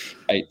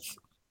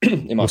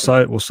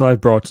 8th. We'll save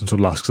Brighton till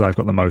last because they've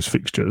got the most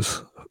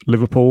fixtures.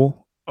 Liverpool.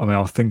 I mean,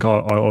 I think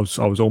I was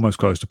almost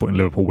close to putting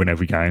Liverpool win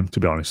every game. To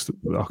be honest,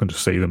 I can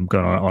just see them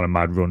going on a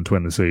mad run to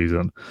end the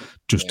season,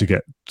 just to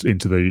get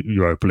into the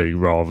Europa League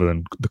rather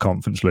than the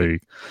Conference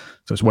League.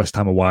 So it's West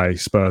Ham away,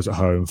 Spurs at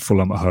home,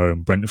 Fulham at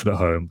home, Brentford at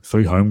home.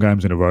 3 home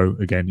games in a row.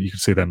 Again, you can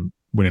see them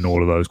winning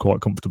all of those quite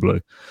comfortably.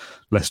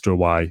 Leicester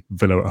away,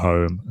 Villa at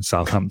home, and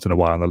Southampton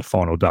away on the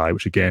final day,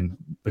 which again,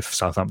 if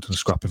Southampton are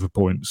scrapping for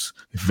points,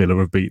 if Villa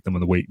have beat them in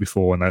the week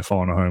before in their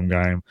final home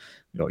game,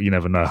 you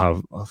never know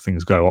how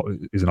things go.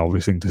 Is an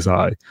obvious thing to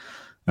say.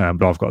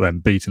 But I've got them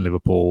beating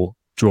Liverpool,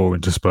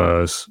 drawing to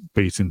Spurs,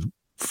 beating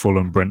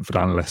Fulham, Brentford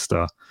and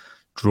Leicester,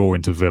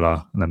 drawing to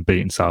Villa, and then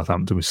beating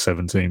Southampton with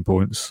 17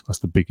 points. That's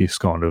the biggest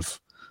kind of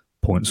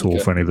points haul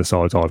for any of the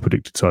sides I've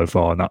predicted so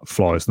far, and that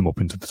flies them up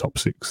into the top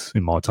 6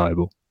 in my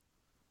table.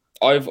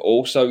 I've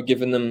also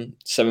given them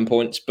 7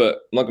 points, but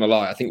I'm not going to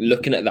lie. I think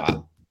looking at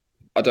that,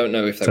 I don't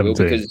know if they 17.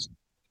 Will because,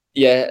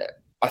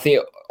 I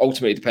think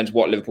ultimately it depends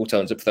what Liverpool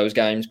turns up for those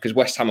games, because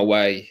West Ham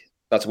away,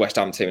 that's a West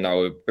Ham team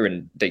now who are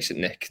in decent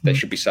nick. They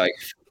should be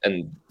safe,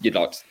 and you'd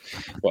like to,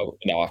 well,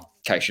 in our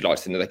case, you'd like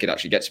to think that they could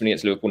actually get something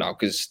against Liverpool now,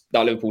 because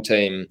that Liverpool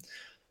team,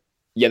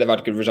 they've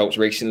had good results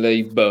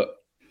recently, but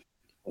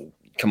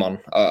come on,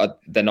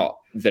 they're not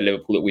the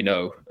Liverpool that we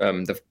know.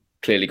 They've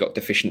clearly got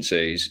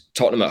deficiencies.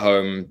 Tottenham at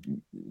home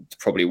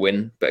probably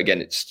win, but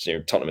again, it's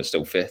Tottenham is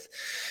still 5th.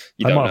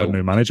 They might have a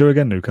new manager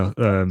again,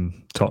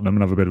 Tottenham,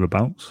 and have a bit of a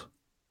bounce.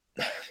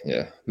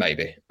 Yeah,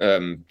 maybe.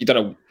 You don't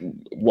know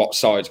what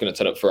side's going to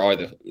turn up for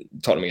either.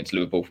 Tottenham against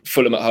Liverpool.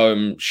 Fulham at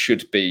home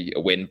should be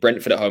a win.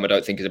 Brentford at home, I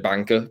don't think is a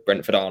banker.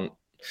 Brentford aren't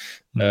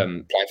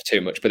playing for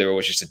too much, but they're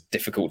always just a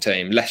difficult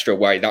team. Leicester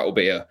away, that will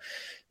be a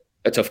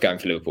tough game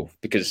for Liverpool,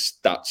 because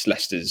that's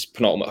Leicester's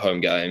penultimate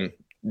home game.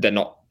 They're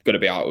not going to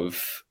be out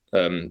of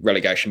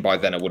relegation by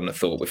then, I wouldn't have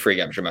thought, with 3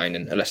 games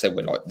remaining, unless they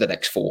win like the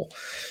next 4.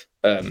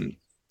 And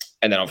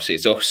then obviously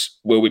it's us.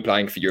 We'll be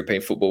playing for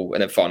European football,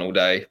 and then final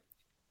day,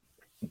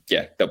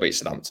 they'll beat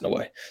Southampton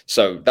away.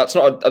 So that's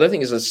not. I don't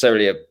think it's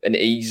necessarily an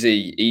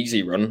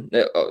easy run.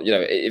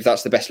 If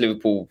that's the best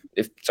Liverpool,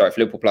 if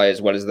Liverpool play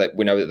as well as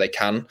we know that they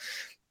can,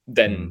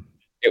 then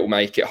it will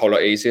make it a whole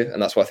lot easier.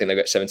 And that's why I think they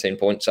get 17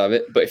 points out of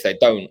it. But if they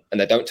don't, and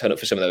they don't turn up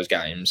for some of those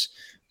games,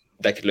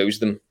 they could lose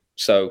them.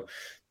 So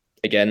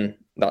again,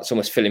 that's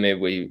almost filling me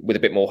with a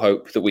bit more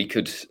hope that we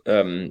could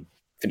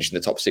finish in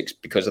the top 6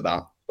 because of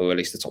that, or at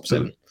least the top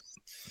 7.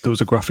 There was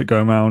a graphic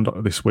going around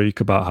this week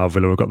about how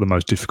Villa have got the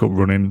most difficult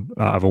running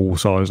out of all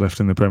sides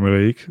left in the Premier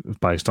League,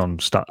 based on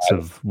stats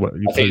of who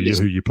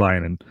you're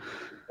playing in.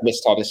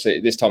 This time of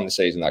the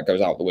season, that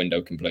goes out the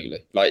window completely.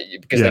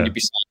 Because then you'd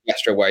be saying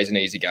Leicester away is an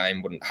easy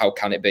game. How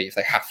can it be if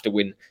they have to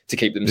win to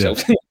keep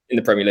themselves in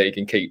the Premier League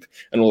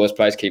and all those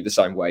players keep the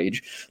same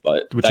wage?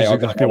 Which is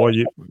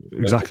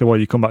exactly why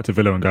you come back to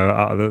Villa and go,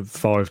 out of the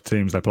 5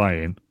 teams they're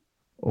playing,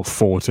 or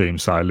 4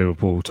 teams, say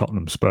Liverpool,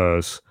 Tottenham,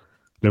 Spurs,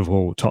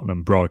 Liverpool,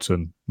 Tottenham,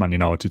 Brighton, Man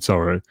United,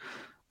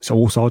 it's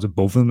all sides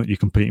above them that you're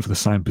competing for the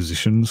same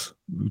positions.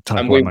 Take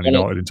away Man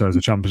United in terms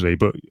of Champions League,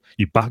 but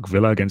you back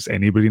Villa against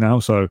anybody now.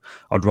 So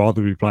I'd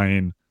rather be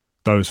playing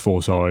those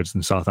 4 sides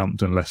than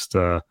Southampton,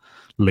 Leicester,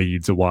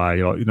 Leeds away.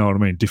 You know what I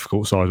mean?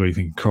 Difficult sides where you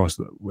think, Christ,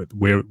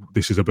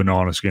 this is a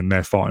banana skin.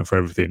 They're fighting for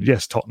everything.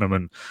 Yes, Tottenham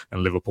and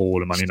Liverpool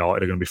and Man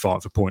United are going to be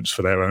fighting for points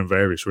for their own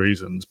various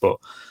reasons, but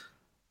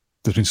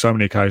there's been so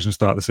many occasions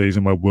throughout the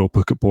season where we'll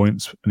pick up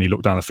points, and you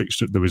look down the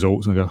fixture, the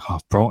results, and go,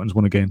 Brighton's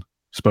won again,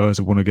 Spurs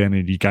have won again,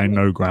 and you gain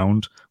no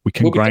ground. We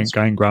can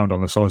gain ground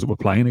on the sides that we're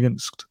playing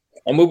against.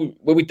 And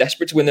we'll be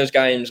desperate to win those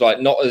games,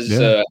 not as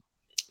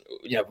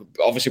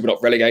obviously we're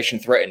not relegation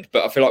threatened,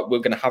 but I feel like we're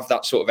going to have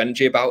that sort of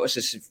energy about us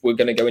as if we're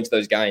going to go into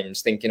those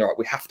games thinking, all right,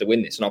 we have to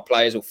win this, and our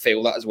players will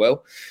feel that as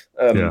well.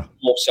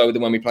 More so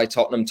than when we play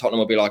Tottenham. Tottenham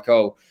will be like,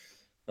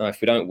 if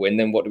we don't win,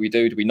 then what do we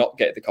do? Do we not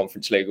get the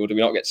Conference League, or do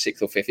we not get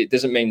 6th or 5th? It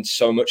doesn't mean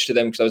so much to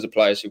them, because those are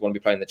players who want to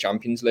be playing the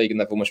Champions League, and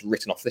they've almost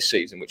written off this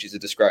season, which is a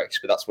disgrace,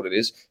 but that's what it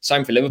is.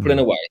 Same for Liverpool in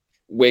a way.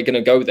 We're going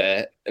to go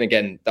there, and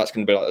again, that's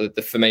going to be like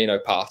the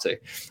Firmino party.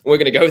 We're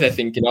going to go there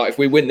thinking, if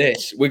we win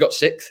this, we got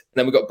 6th, and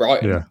then we got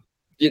Brighton.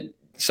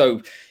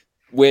 So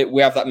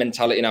we have that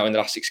mentality now in the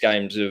last 6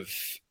 games of,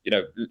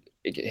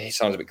 it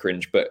sounds a bit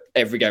cringe, but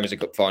every game is a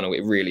cup final.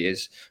 It really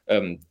is.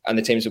 And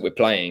the teams that we're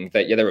playing,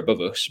 they're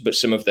above us, but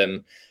some of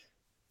them,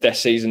 their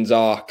seasons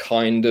are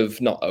kind of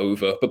not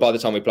over. But by the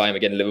time we play them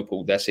again,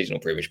 Liverpool, their season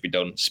will pretty much be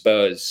done.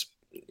 Spurs,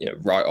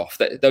 right off.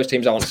 Those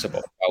teams aren't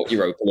about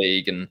Europa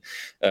League. And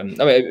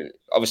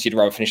obviously you'd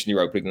rather finish in the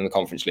Europa League than the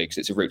Conference League, because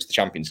it's a route to the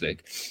Champions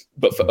League.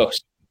 But for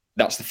us,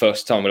 that's the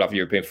first time we'll have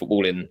European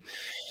football in.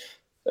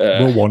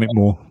 We'll want it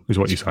more, is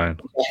what you're saying.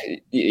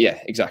 Yeah,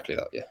 exactly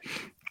that, yeah.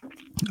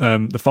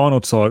 The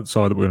final side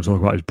that we're going to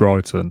talk about is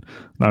Brighton.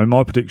 Now, in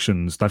my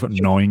predictions, they've got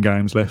 9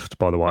 games left,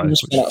 by the way,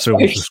 which fills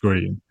the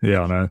screen.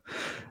 Yeah, I know.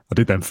 I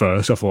did them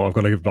first. I thought I've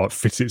got to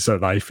fit it so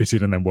they fit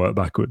it and then work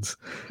backwards.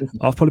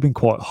 I've probably been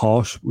quite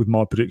harsh with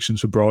my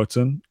predictions for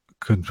Brighton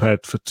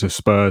compared to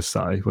Spurs,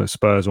 say, where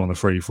Spurs are on the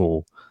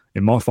 3-4.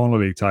 In my final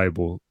league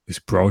table, it's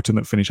Brighton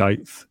that finished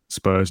 8th,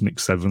 Spurs nicked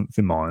 7th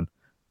in mine.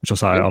 Which I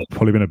say I've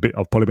probably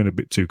been a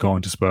bit too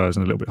kind to Spurs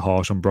and a little bit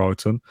harsh on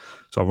Brighton.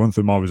 So I'll run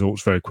through my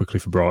results very quickly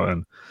for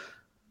Brighton.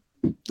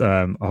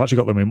 I've actually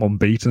got them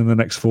unbeaten in the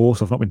next 4,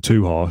 so I've not been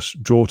too harsh.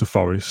 Draw to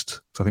Forest,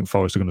 because I think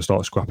Forest are going to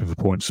start scrapping for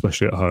points,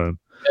 especially at home.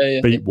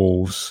 Beat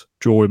Wolves,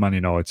 draw with Man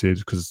United,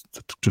 because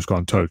they've just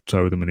gone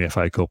toe-to-toe with them in the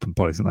FA Cup and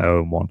probably think they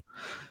own one.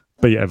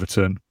 Beat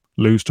Everton,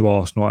 lose to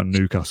Arsenal and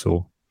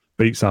Newcastle,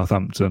 beat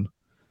Southampton.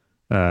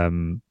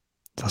 Is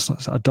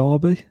that a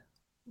derby?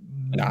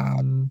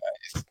 Nah,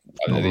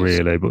 not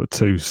really, but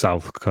 2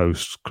 South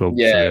Coast clubs,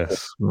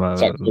 yes,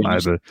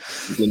 maybe.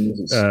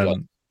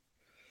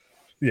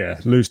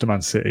 lose to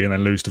Man City and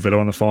then lose to Villa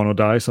on the final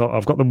day. So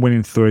I've got them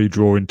winning 3,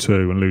 drawing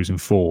 2, and losing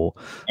 4,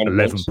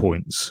 11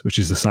 points, which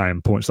is the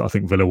same points that I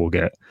think Villa will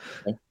get.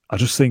 Okay. I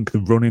just think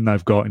the running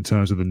they've got in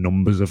terms of the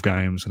numbers of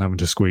games and having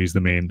to squeeze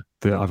them in,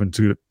 they're having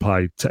to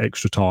play to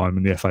extra time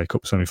in the FA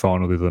Cup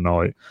semi-final the other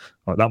night,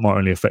 like that might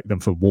only affect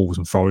them for Wolves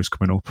and Forest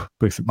coming up.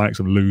 But if it makes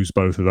them lose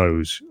both of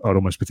those, I'd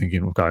almost be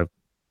thinking, okay,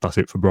 that's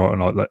it for Brighton.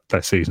 Like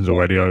their season's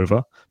already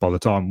over. By the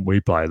time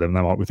we play them,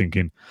 they might be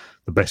thinking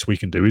the best we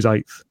can do is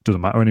 8th. Doesn't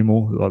matter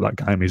anymore. Like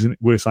that game isn't.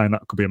 We're saying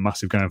that could be a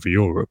massive game for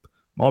Europe.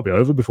 Might be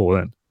over before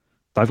then.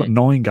 They've got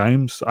 9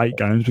 games, 8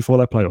 games before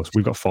they play us.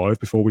 We've got 5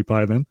 before we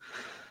play them.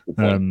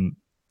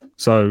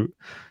 So,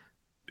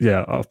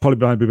 yeah, I've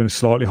probably maybe been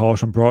slightly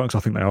harsh on Brighton because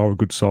I think they are a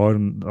good side,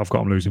 and I've got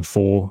them losing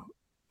 4.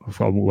 I've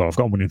got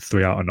them winning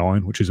 3 out of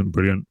 9, which isn't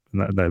brilliant.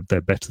 And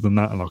they're better than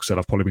that. And like I said,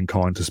 I've probably been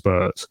kind to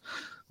Spurs.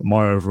 But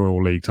my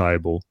overall league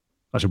table,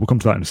 actually, we'll come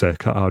to that in a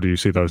sec. How do you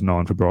see those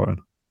 9 for Brighton?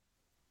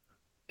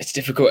 It's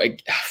difficult.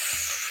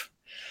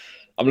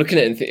 I'm looking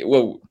at it and think,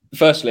 well,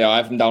 firstly, I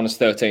have them down as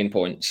 13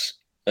 points.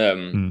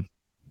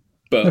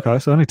 But okay,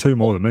 so only 2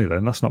 more than me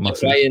then. That's not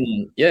massive.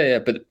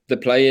 But they're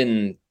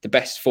playing the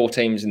best 4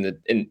 teams in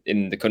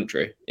the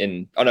country.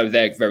 I know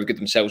they're very good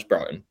themselves,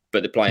 Brighton,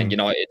 but they're playing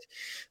United,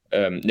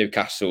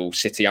 Newcastle,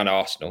 City, and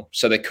Arsenal.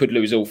 So they could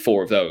lose all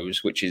 4 of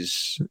those, which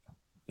is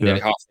nearly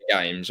half the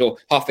games, or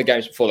half the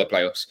games before they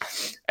play us.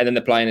 And then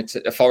they're playing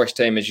a Forest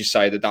team, as you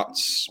say,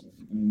 that's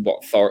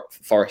what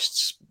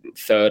Forest's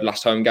 3rd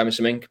last home game or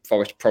something.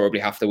 Forest probably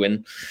have to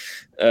win.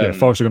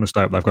 Forest are going to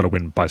stay up. They've got to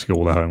win basically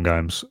all their home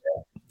games.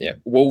 Yeah,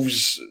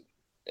 Wolves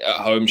at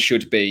home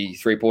should be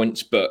 3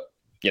 points, but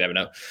you never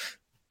know.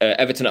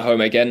 Everton at home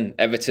again.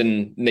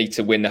 Everton need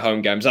to win the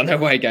home games and their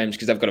away games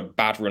because they've got a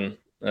bad run.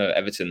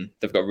 Everton,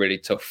 they've got a really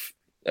tough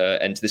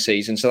end to the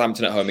season.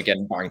 Southampton at home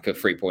again, bank of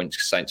 3 points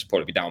because Saints will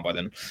probably be down by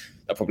then.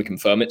 They'll probably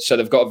confirm it. So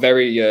they've got a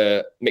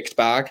very mixed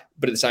bag,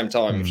 but at the same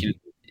time,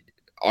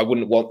 I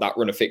wouldn't want that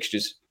run of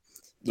fixtures,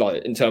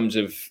 like in terms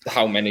of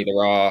how many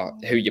there are,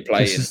 who you're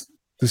playing.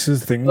 This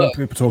is the thing. When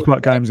people talk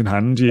about games in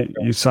hand,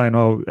 you're saying,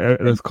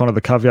 there's kind of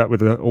the caveat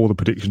with all the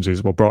predictions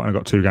is, well, Brighton have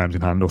got 2 games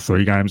in hand or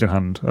 3 games in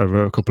hand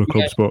over a couple of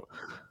clubs, but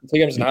 2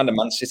 games in hand are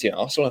Man City and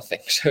Arsenal, I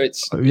think. So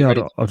it's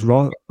I'd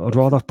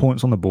rather have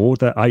points on the board.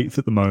 They're 8th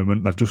at the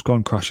moment. They've just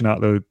gone crashing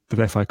out the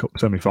FA Cup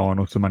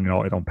semi-final to Man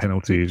United on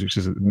penalties, which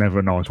is never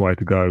a nice way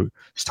to go.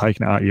 It's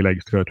taking it out of your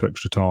legs to go to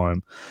extra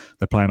time.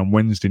 They're playing on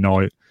Wednesday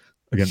night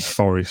against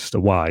Forest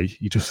away.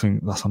 You just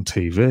think that's on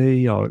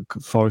TV.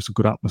 Forest a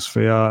good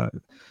atmosphere.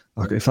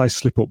 Like if they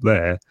slip up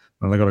there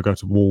and they got to go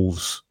to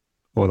Wolves,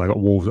 or they got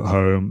Wolves at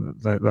home,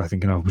 they're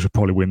thinking, we should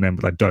probably win them,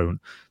 but they don't.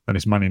 Then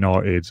it's Man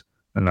United,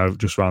 and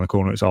just around the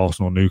corner it's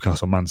Arsenal,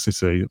 Newcastle, Man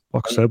City.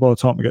 Like I said, by the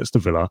time it gets to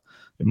Villa,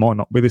 it might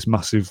not be this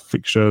massive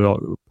fixture. Like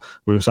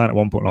we were saying at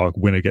one point, like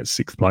winner gets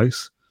 6th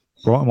place.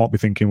 Brighton might be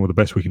thinking, well, the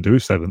best we can do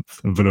is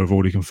 7th, and Villa have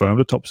already confirmed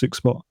a top 6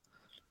 spot.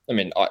 I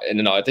mean, in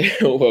an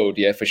ideal world,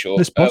 yeah, for sure.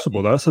 It's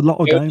possible, though. That's a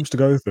lot of games to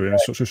go through in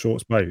such a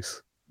short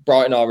space.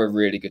 Brighton are a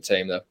really good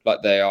team, though.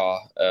 Like they are,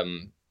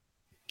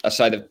 I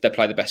say they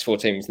play the best 4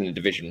 teams in the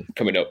division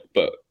coming up,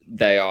 but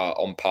they are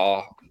on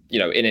par. You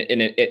know,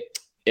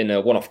 in a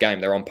one-off game,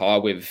 they're on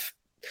par with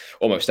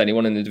almost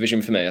anyone in the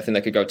division for me. I think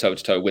they could go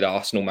toe-to-toe with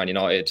Arsenal, Man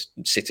United,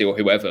 City, or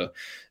whoever,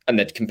 and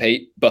they'd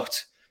compete.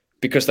 But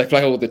because they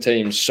play all the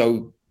teams,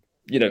 so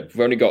we've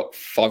only got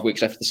 5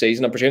 weeks left of the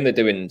season. I presume they're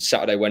doing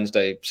Saturday,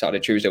 Wednesday, Saturday,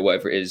 Tuesday,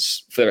 whatever it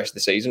is for the rest of the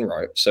season,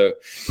 right? So,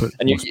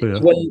 and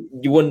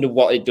you wonder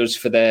what it does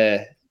for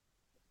their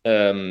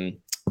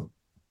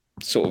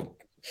sort of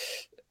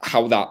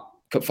how that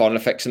cup final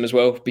affects them as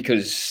well,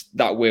 because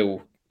that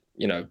will,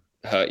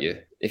 hurt you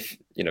if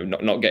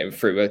not getting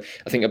through.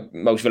 I think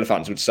most Villa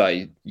fans would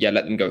say,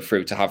 let them go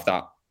through to have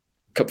that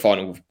cup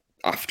final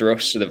after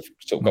us, so they've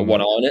sort of got one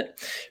eye on it.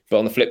 But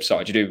on the flip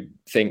side, you do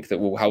think that,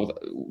 well, how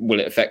will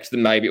it affect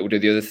them? Maybe it will do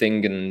the other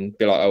thing and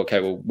be like, okay,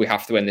 well, we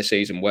have to end this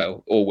season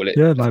well, or will it?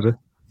 Yeah, maybe.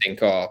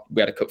 Think,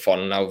 we had a cup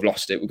final, now we've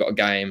lost it. We've got a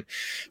game,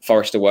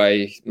 Forest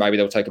away. Maybe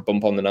they'll take a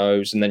bump on the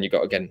nose, and then you've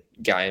got again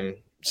game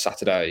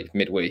Saturday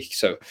midweek.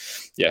 So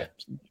yeah,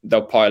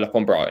 they'll pile up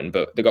on Brighton,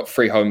 but they've got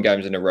 3 home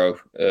games in a row.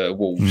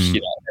 Wolves,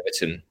 United,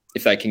 Everton.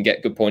 If they can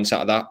get good points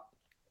out of that,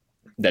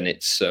 then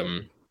it's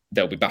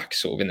they'll be back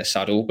sort of in the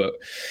saddle. But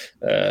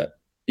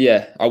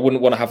I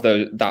wouldn't want to have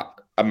that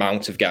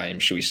amount of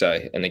games, shall we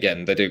say? And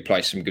again, they do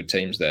play some good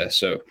teams there,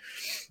 so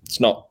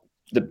it's not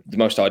the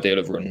most ideal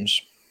of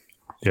runs.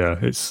 Yeah,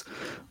 it's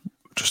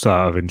just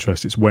out of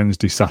interest. It's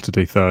Wednesday,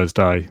 Saturday,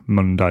 Thursday,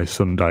 Monday,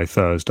 Sunday,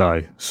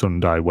 Thursday,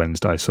 Sunday,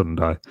 Wednesday,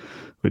 Sunday,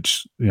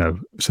 which,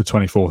 it's the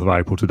 24th of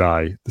April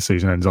today. The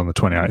season ends on the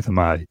 28th of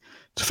May.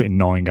 To fit in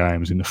 9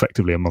 games in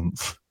effectively a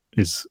month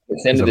is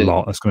a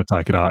lot. That's going to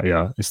take it out.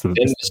 Yeah, it's the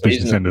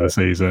business end of the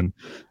season.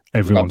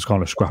 Everyone's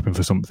kind of scrapping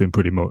for something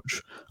pretty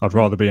much. I'd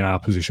rather be in our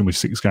position with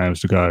 6 games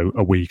to go,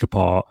 a week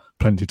apart,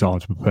 plenty of time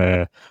to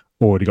prepare,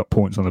 already got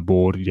points on the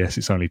board. Yes,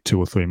 it's only 2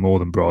 or 3 more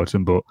than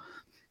Brighton, but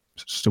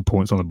still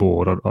points on the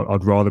board.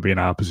 I'd rather be in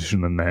our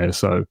position than theirs.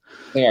 So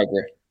I think I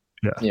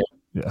agree.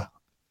 Yeah.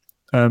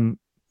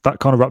 that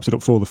kind of wraps it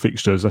up for all the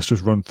fixtures. Let's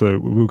just run through.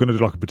 We were going to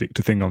do like a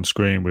predictor thing on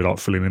screen. We're like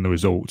filling in the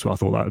results, but I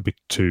thought that would be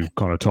too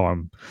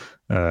time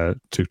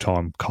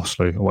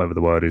costly or whatever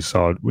the word is.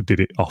 So we did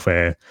it off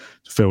air,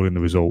 filled in the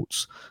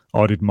results.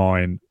 I did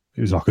mine. It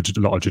was like a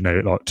lot of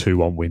generic, like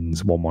 2-1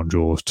 wins, 1-1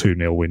 draws,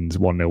 2-0 wins,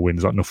 1-0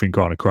 wins, like nothing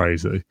kind of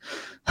crazy.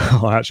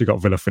 I actually got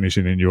Villa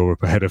finishing in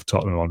Europe ahead of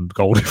Tottenham on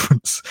goal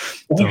difference.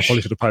 So I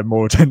probably should have paid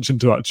more attention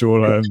to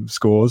actual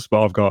scores.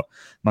 But I've got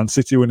Man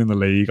City winning the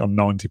league on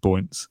 90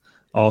 points,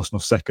 Arsenal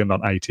second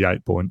on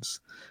 88 points,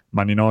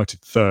 Man United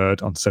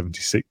third on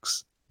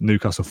 76,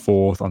 Newcastle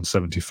fourth on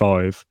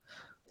 75,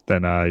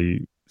 then a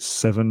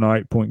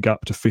 7-8 point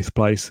gap to fifth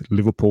place,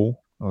 Liverpool.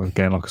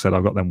 Again, like I said,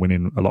 I've got them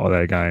winning a lot of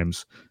their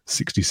games,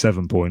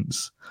 67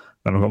 points.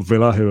 Then I've got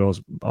Villa, who I was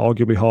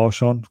arguably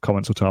harsh on.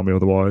 Comments will tell me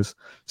otherwise,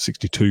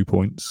 62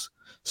 points.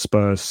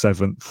 Spurs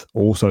 7th,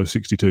 also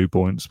 62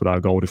 points, but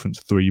our goal difference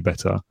 3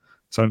 better.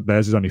 So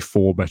theirs is only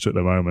 4 better at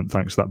the moment,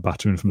 thanks to that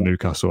battering from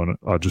Newcastle. And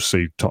I just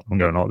see Tottenham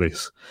going like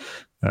this.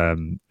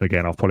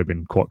 Again, I've probably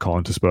been quite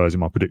kind to Spurs in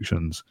my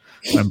predictions.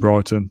 And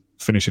Brighton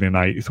finishing in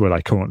 8th, where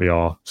they currently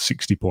are,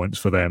 60 points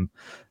for them.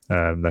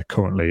 They're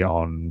currently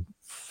on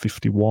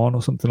 51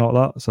 or something like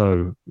that.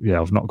 So yeah,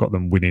 I've not got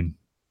them winning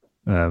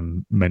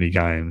many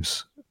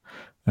games.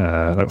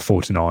 Like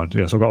 49.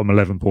 Yeah, so I've got them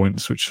 11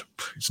 points, which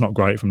it's not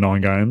great from 9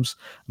 games,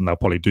 and they'll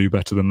probably do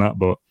better than that.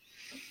 But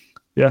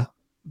yeah,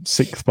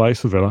 6th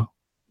place for Villa.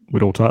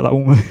 We'd all take that,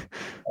 wouldn't we?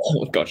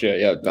 Oh gosh,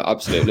 yeah,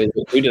 absolutely.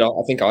 Who did I?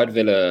 I think I had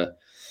Villa.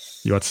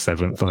 You had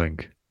 7th, I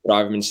think. Did I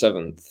have him in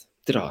 7th?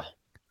 Did I?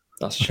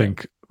 That's a shame.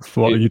 I think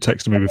for what you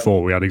texted me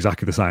before, we had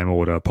exactly the same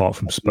order, apart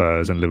from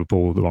Spurs and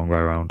Liverpool the wrong way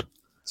around.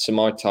 So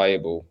my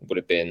table would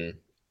have been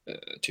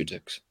 2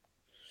 ticks.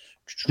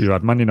 You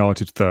had Man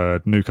United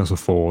 3rd, Newcastle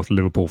 4th,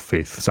 Liverpool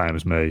 5th, same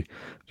as me.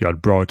 You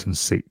had Brighton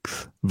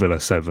 6th, Villa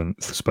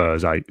 7th,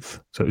 Spurs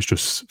 8th. So it's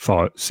just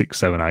 5, 6,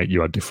 7, 8.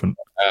 You had different.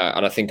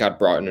 And I think I had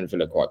Brighton and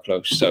Villa quite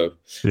close. So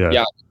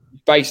yeah.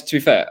 Based, to be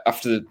fair,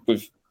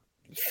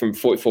 from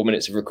 44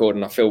 minutes of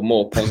recording, I feel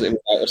more positive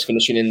about us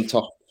finishing in the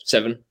top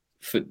 7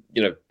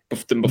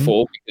 than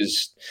before,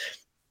 because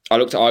I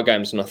looked at our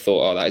games and I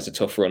thought, oh, that is a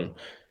tough run.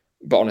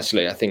 But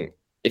honestly, I think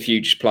if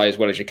you just play as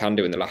well as you can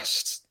do in the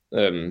last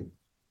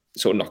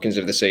sort of knockings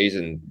of the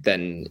season,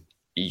 then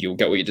you'll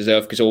get what you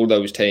deserve, because all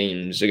those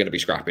teams are going to be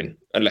scrapping,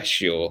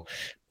 unless you're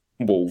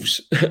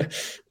Wolves,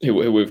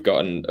 who we've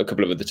got, and a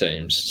couple of other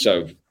teams.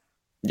 So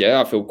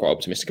yeah, I feel quite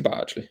optimistic about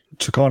it, actually.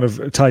 To kind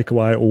of take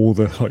away all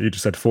the, like you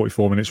just said,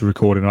 44 minutes of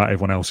recording about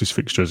everyone else's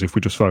fixtures, if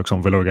we just focus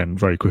on Villa again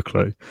very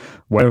quickly,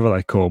 wherever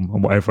they come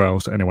and whatever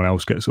else anyone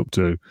else gets up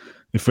to,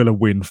 if Villa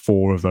win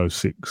 4 of those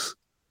 6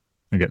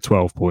 and get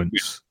 12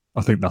 points,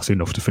 I think that's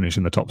enough to finish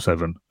in the top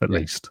 7 at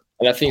least.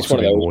 And I think it's one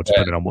of those more,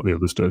 depending on what the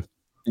others do.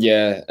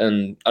 Yeah,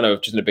 and I know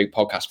it's just in a big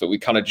podcast, but we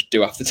kind of just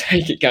do have to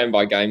take it game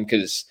by game,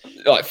 because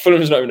like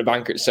Fulham's not even a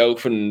banker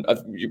itself, and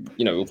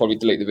we'll probably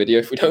delete the video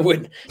if we don't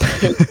win.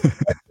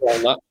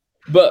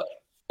 But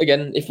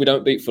again, if we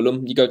don't beat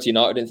Fulham, you go to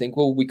United and think,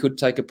 well, we could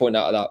take a point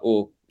out of that,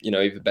 or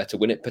even better,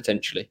 win it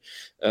potentially.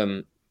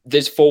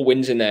 There's 4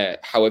 wins in there,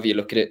 however you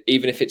look at it.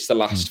 Even if it's the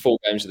last 4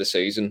 games of the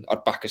season,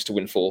 I'd back us to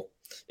win 4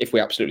 if we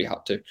absolutely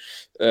had to.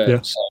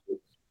 So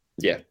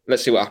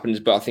let's see what happens.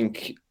 But I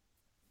think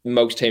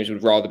most teams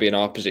would rather be in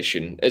our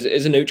position. As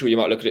a neutral, you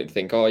might look at it and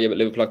think, oh yeah, but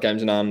Liverpool have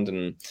games in hand.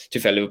 And to be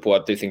fair, Liverpool, I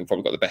do think have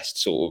probably got the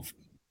best sort of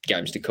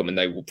games to come, and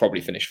they will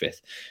probably finish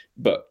 5th.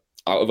 But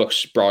out of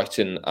us,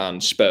 Brighton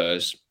and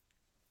Spurs,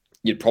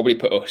 you'd probably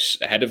put us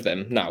ahead of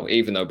them now,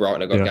 even though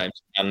Brighton have got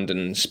games in hand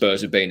and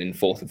Spurs have been in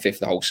 4th and 5th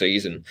the whole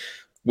season.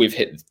 We've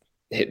hit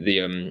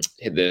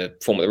the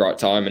form at the right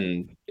time,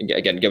 and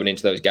again, going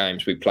into those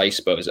games, we play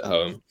Spurs at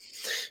home,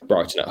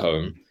 Brighton at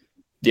home.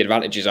 The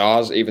advantage is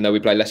ours, even though we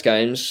play less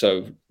games.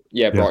 So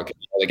Brighton can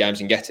play the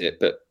games and get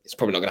it, but it's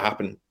probably not going to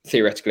happen.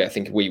 Theoretically, I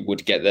think we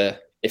would get there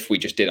if we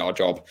just did our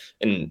job,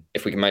 and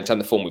if we can maintain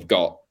the form we've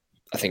got,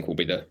 I think we'll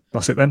be there.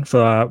 That's it then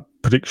for our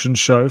prediction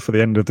show for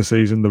the end of the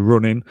season. The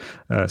run-in,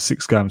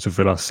 6 games for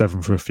Villa,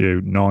 7 for a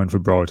few, 9 for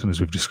Brighton, as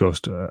we've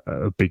discussed.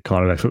 A big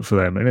kind of effort for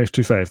them. And if,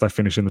 to be fair, if they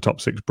finish in the top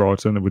 6,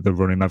 Brighton, with the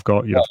run-in they've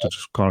got, you have to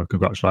just kind of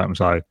congratulate them and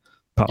say,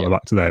 pat on the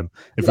back to them.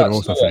 If they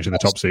also finish in the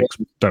top 6,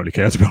 don't really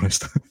care, to be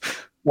honest.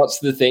 That's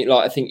the thing.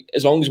 Like, I think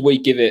as long as we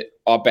give it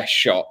our best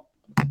shot,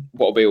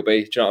 what'll be will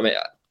be. Do you know what I mean?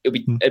 It'll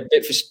be a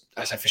bit,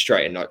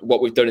 frustrating. Like,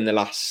 what we've done in the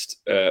last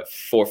 4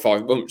 or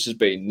 5 months has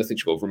been nothing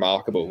short of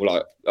remarkable.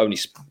 Like, only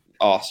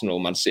Arsenal,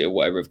 Man City, or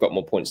whatever have got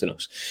more points than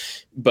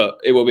us. But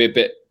it will be a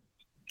bit,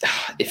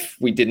 if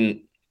we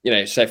didn't,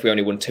 say if we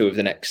only won 2 of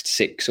the next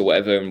 6 or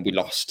whatever, and we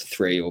lost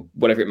 3 or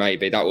whatever it may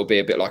be, that would be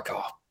a bit like,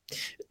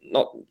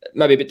 not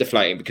maybe a bit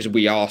deflating, because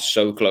we are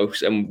so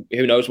close, and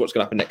who knows what's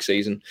going to happen next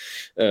season.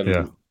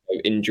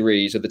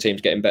 Injuries, other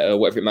teams getting better,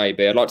 whatever it may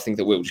be. I'd like to think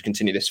that we'll just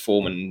continue this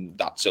form, and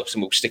that's us,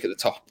 and we'll stick at the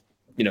top,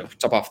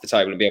 top half of the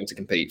table, and be able to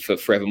compete for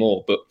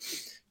forevermore. But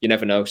you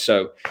never know.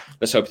 So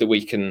let's hope that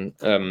we can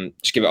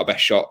just give it our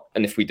best shot.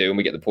 And if we do, and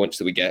we get the points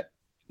that we get,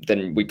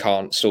 then we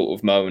can't sort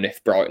of moan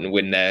if Brighton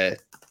win their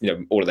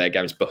all of their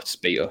games but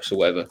beat us or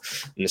whatever.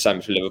 And the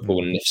same for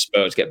Liverpool. And if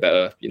Spurs get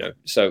better,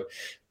 so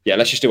yeah,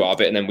 let's just do our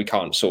bit, and then we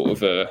can't sort of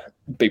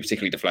be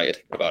particularly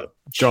deflated about it.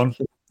 John,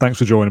 thanks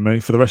for joining me.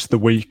 For the rest of the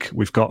week,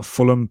 we've got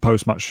Fulham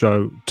post-match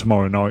show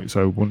tomorrow night.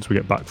 So once we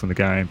get back from the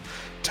game,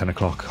 10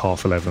 o'clock,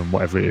 11:30,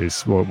 whatever it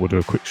is, we'll do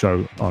a quick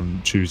show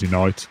on Tuesday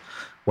night.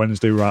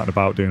 Wednesday, we're out and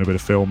about doing a bit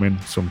of filming,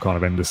 some kind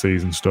of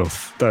end-of-season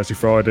stuff. Thursday,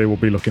 Friday, we'll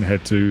be looking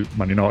ahead to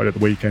Man United at the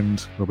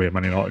weekend. There'll be a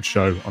Man United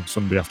show on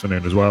Sunday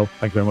afternoon as well.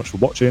 Thank you very much for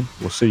watching.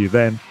 We'll see you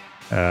then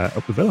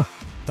up the Villa.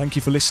 Thank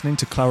you for listening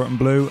to Claret and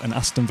Blue, an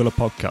Aston Villa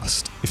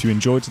podcast. If you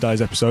enjoyed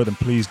today's episode, then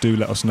please do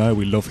let us know.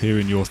 We love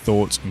hearing your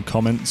thoughts and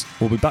comments.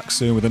 We'll be back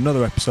soon with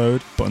another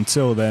episode, but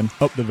until then,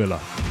 up the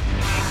Villa.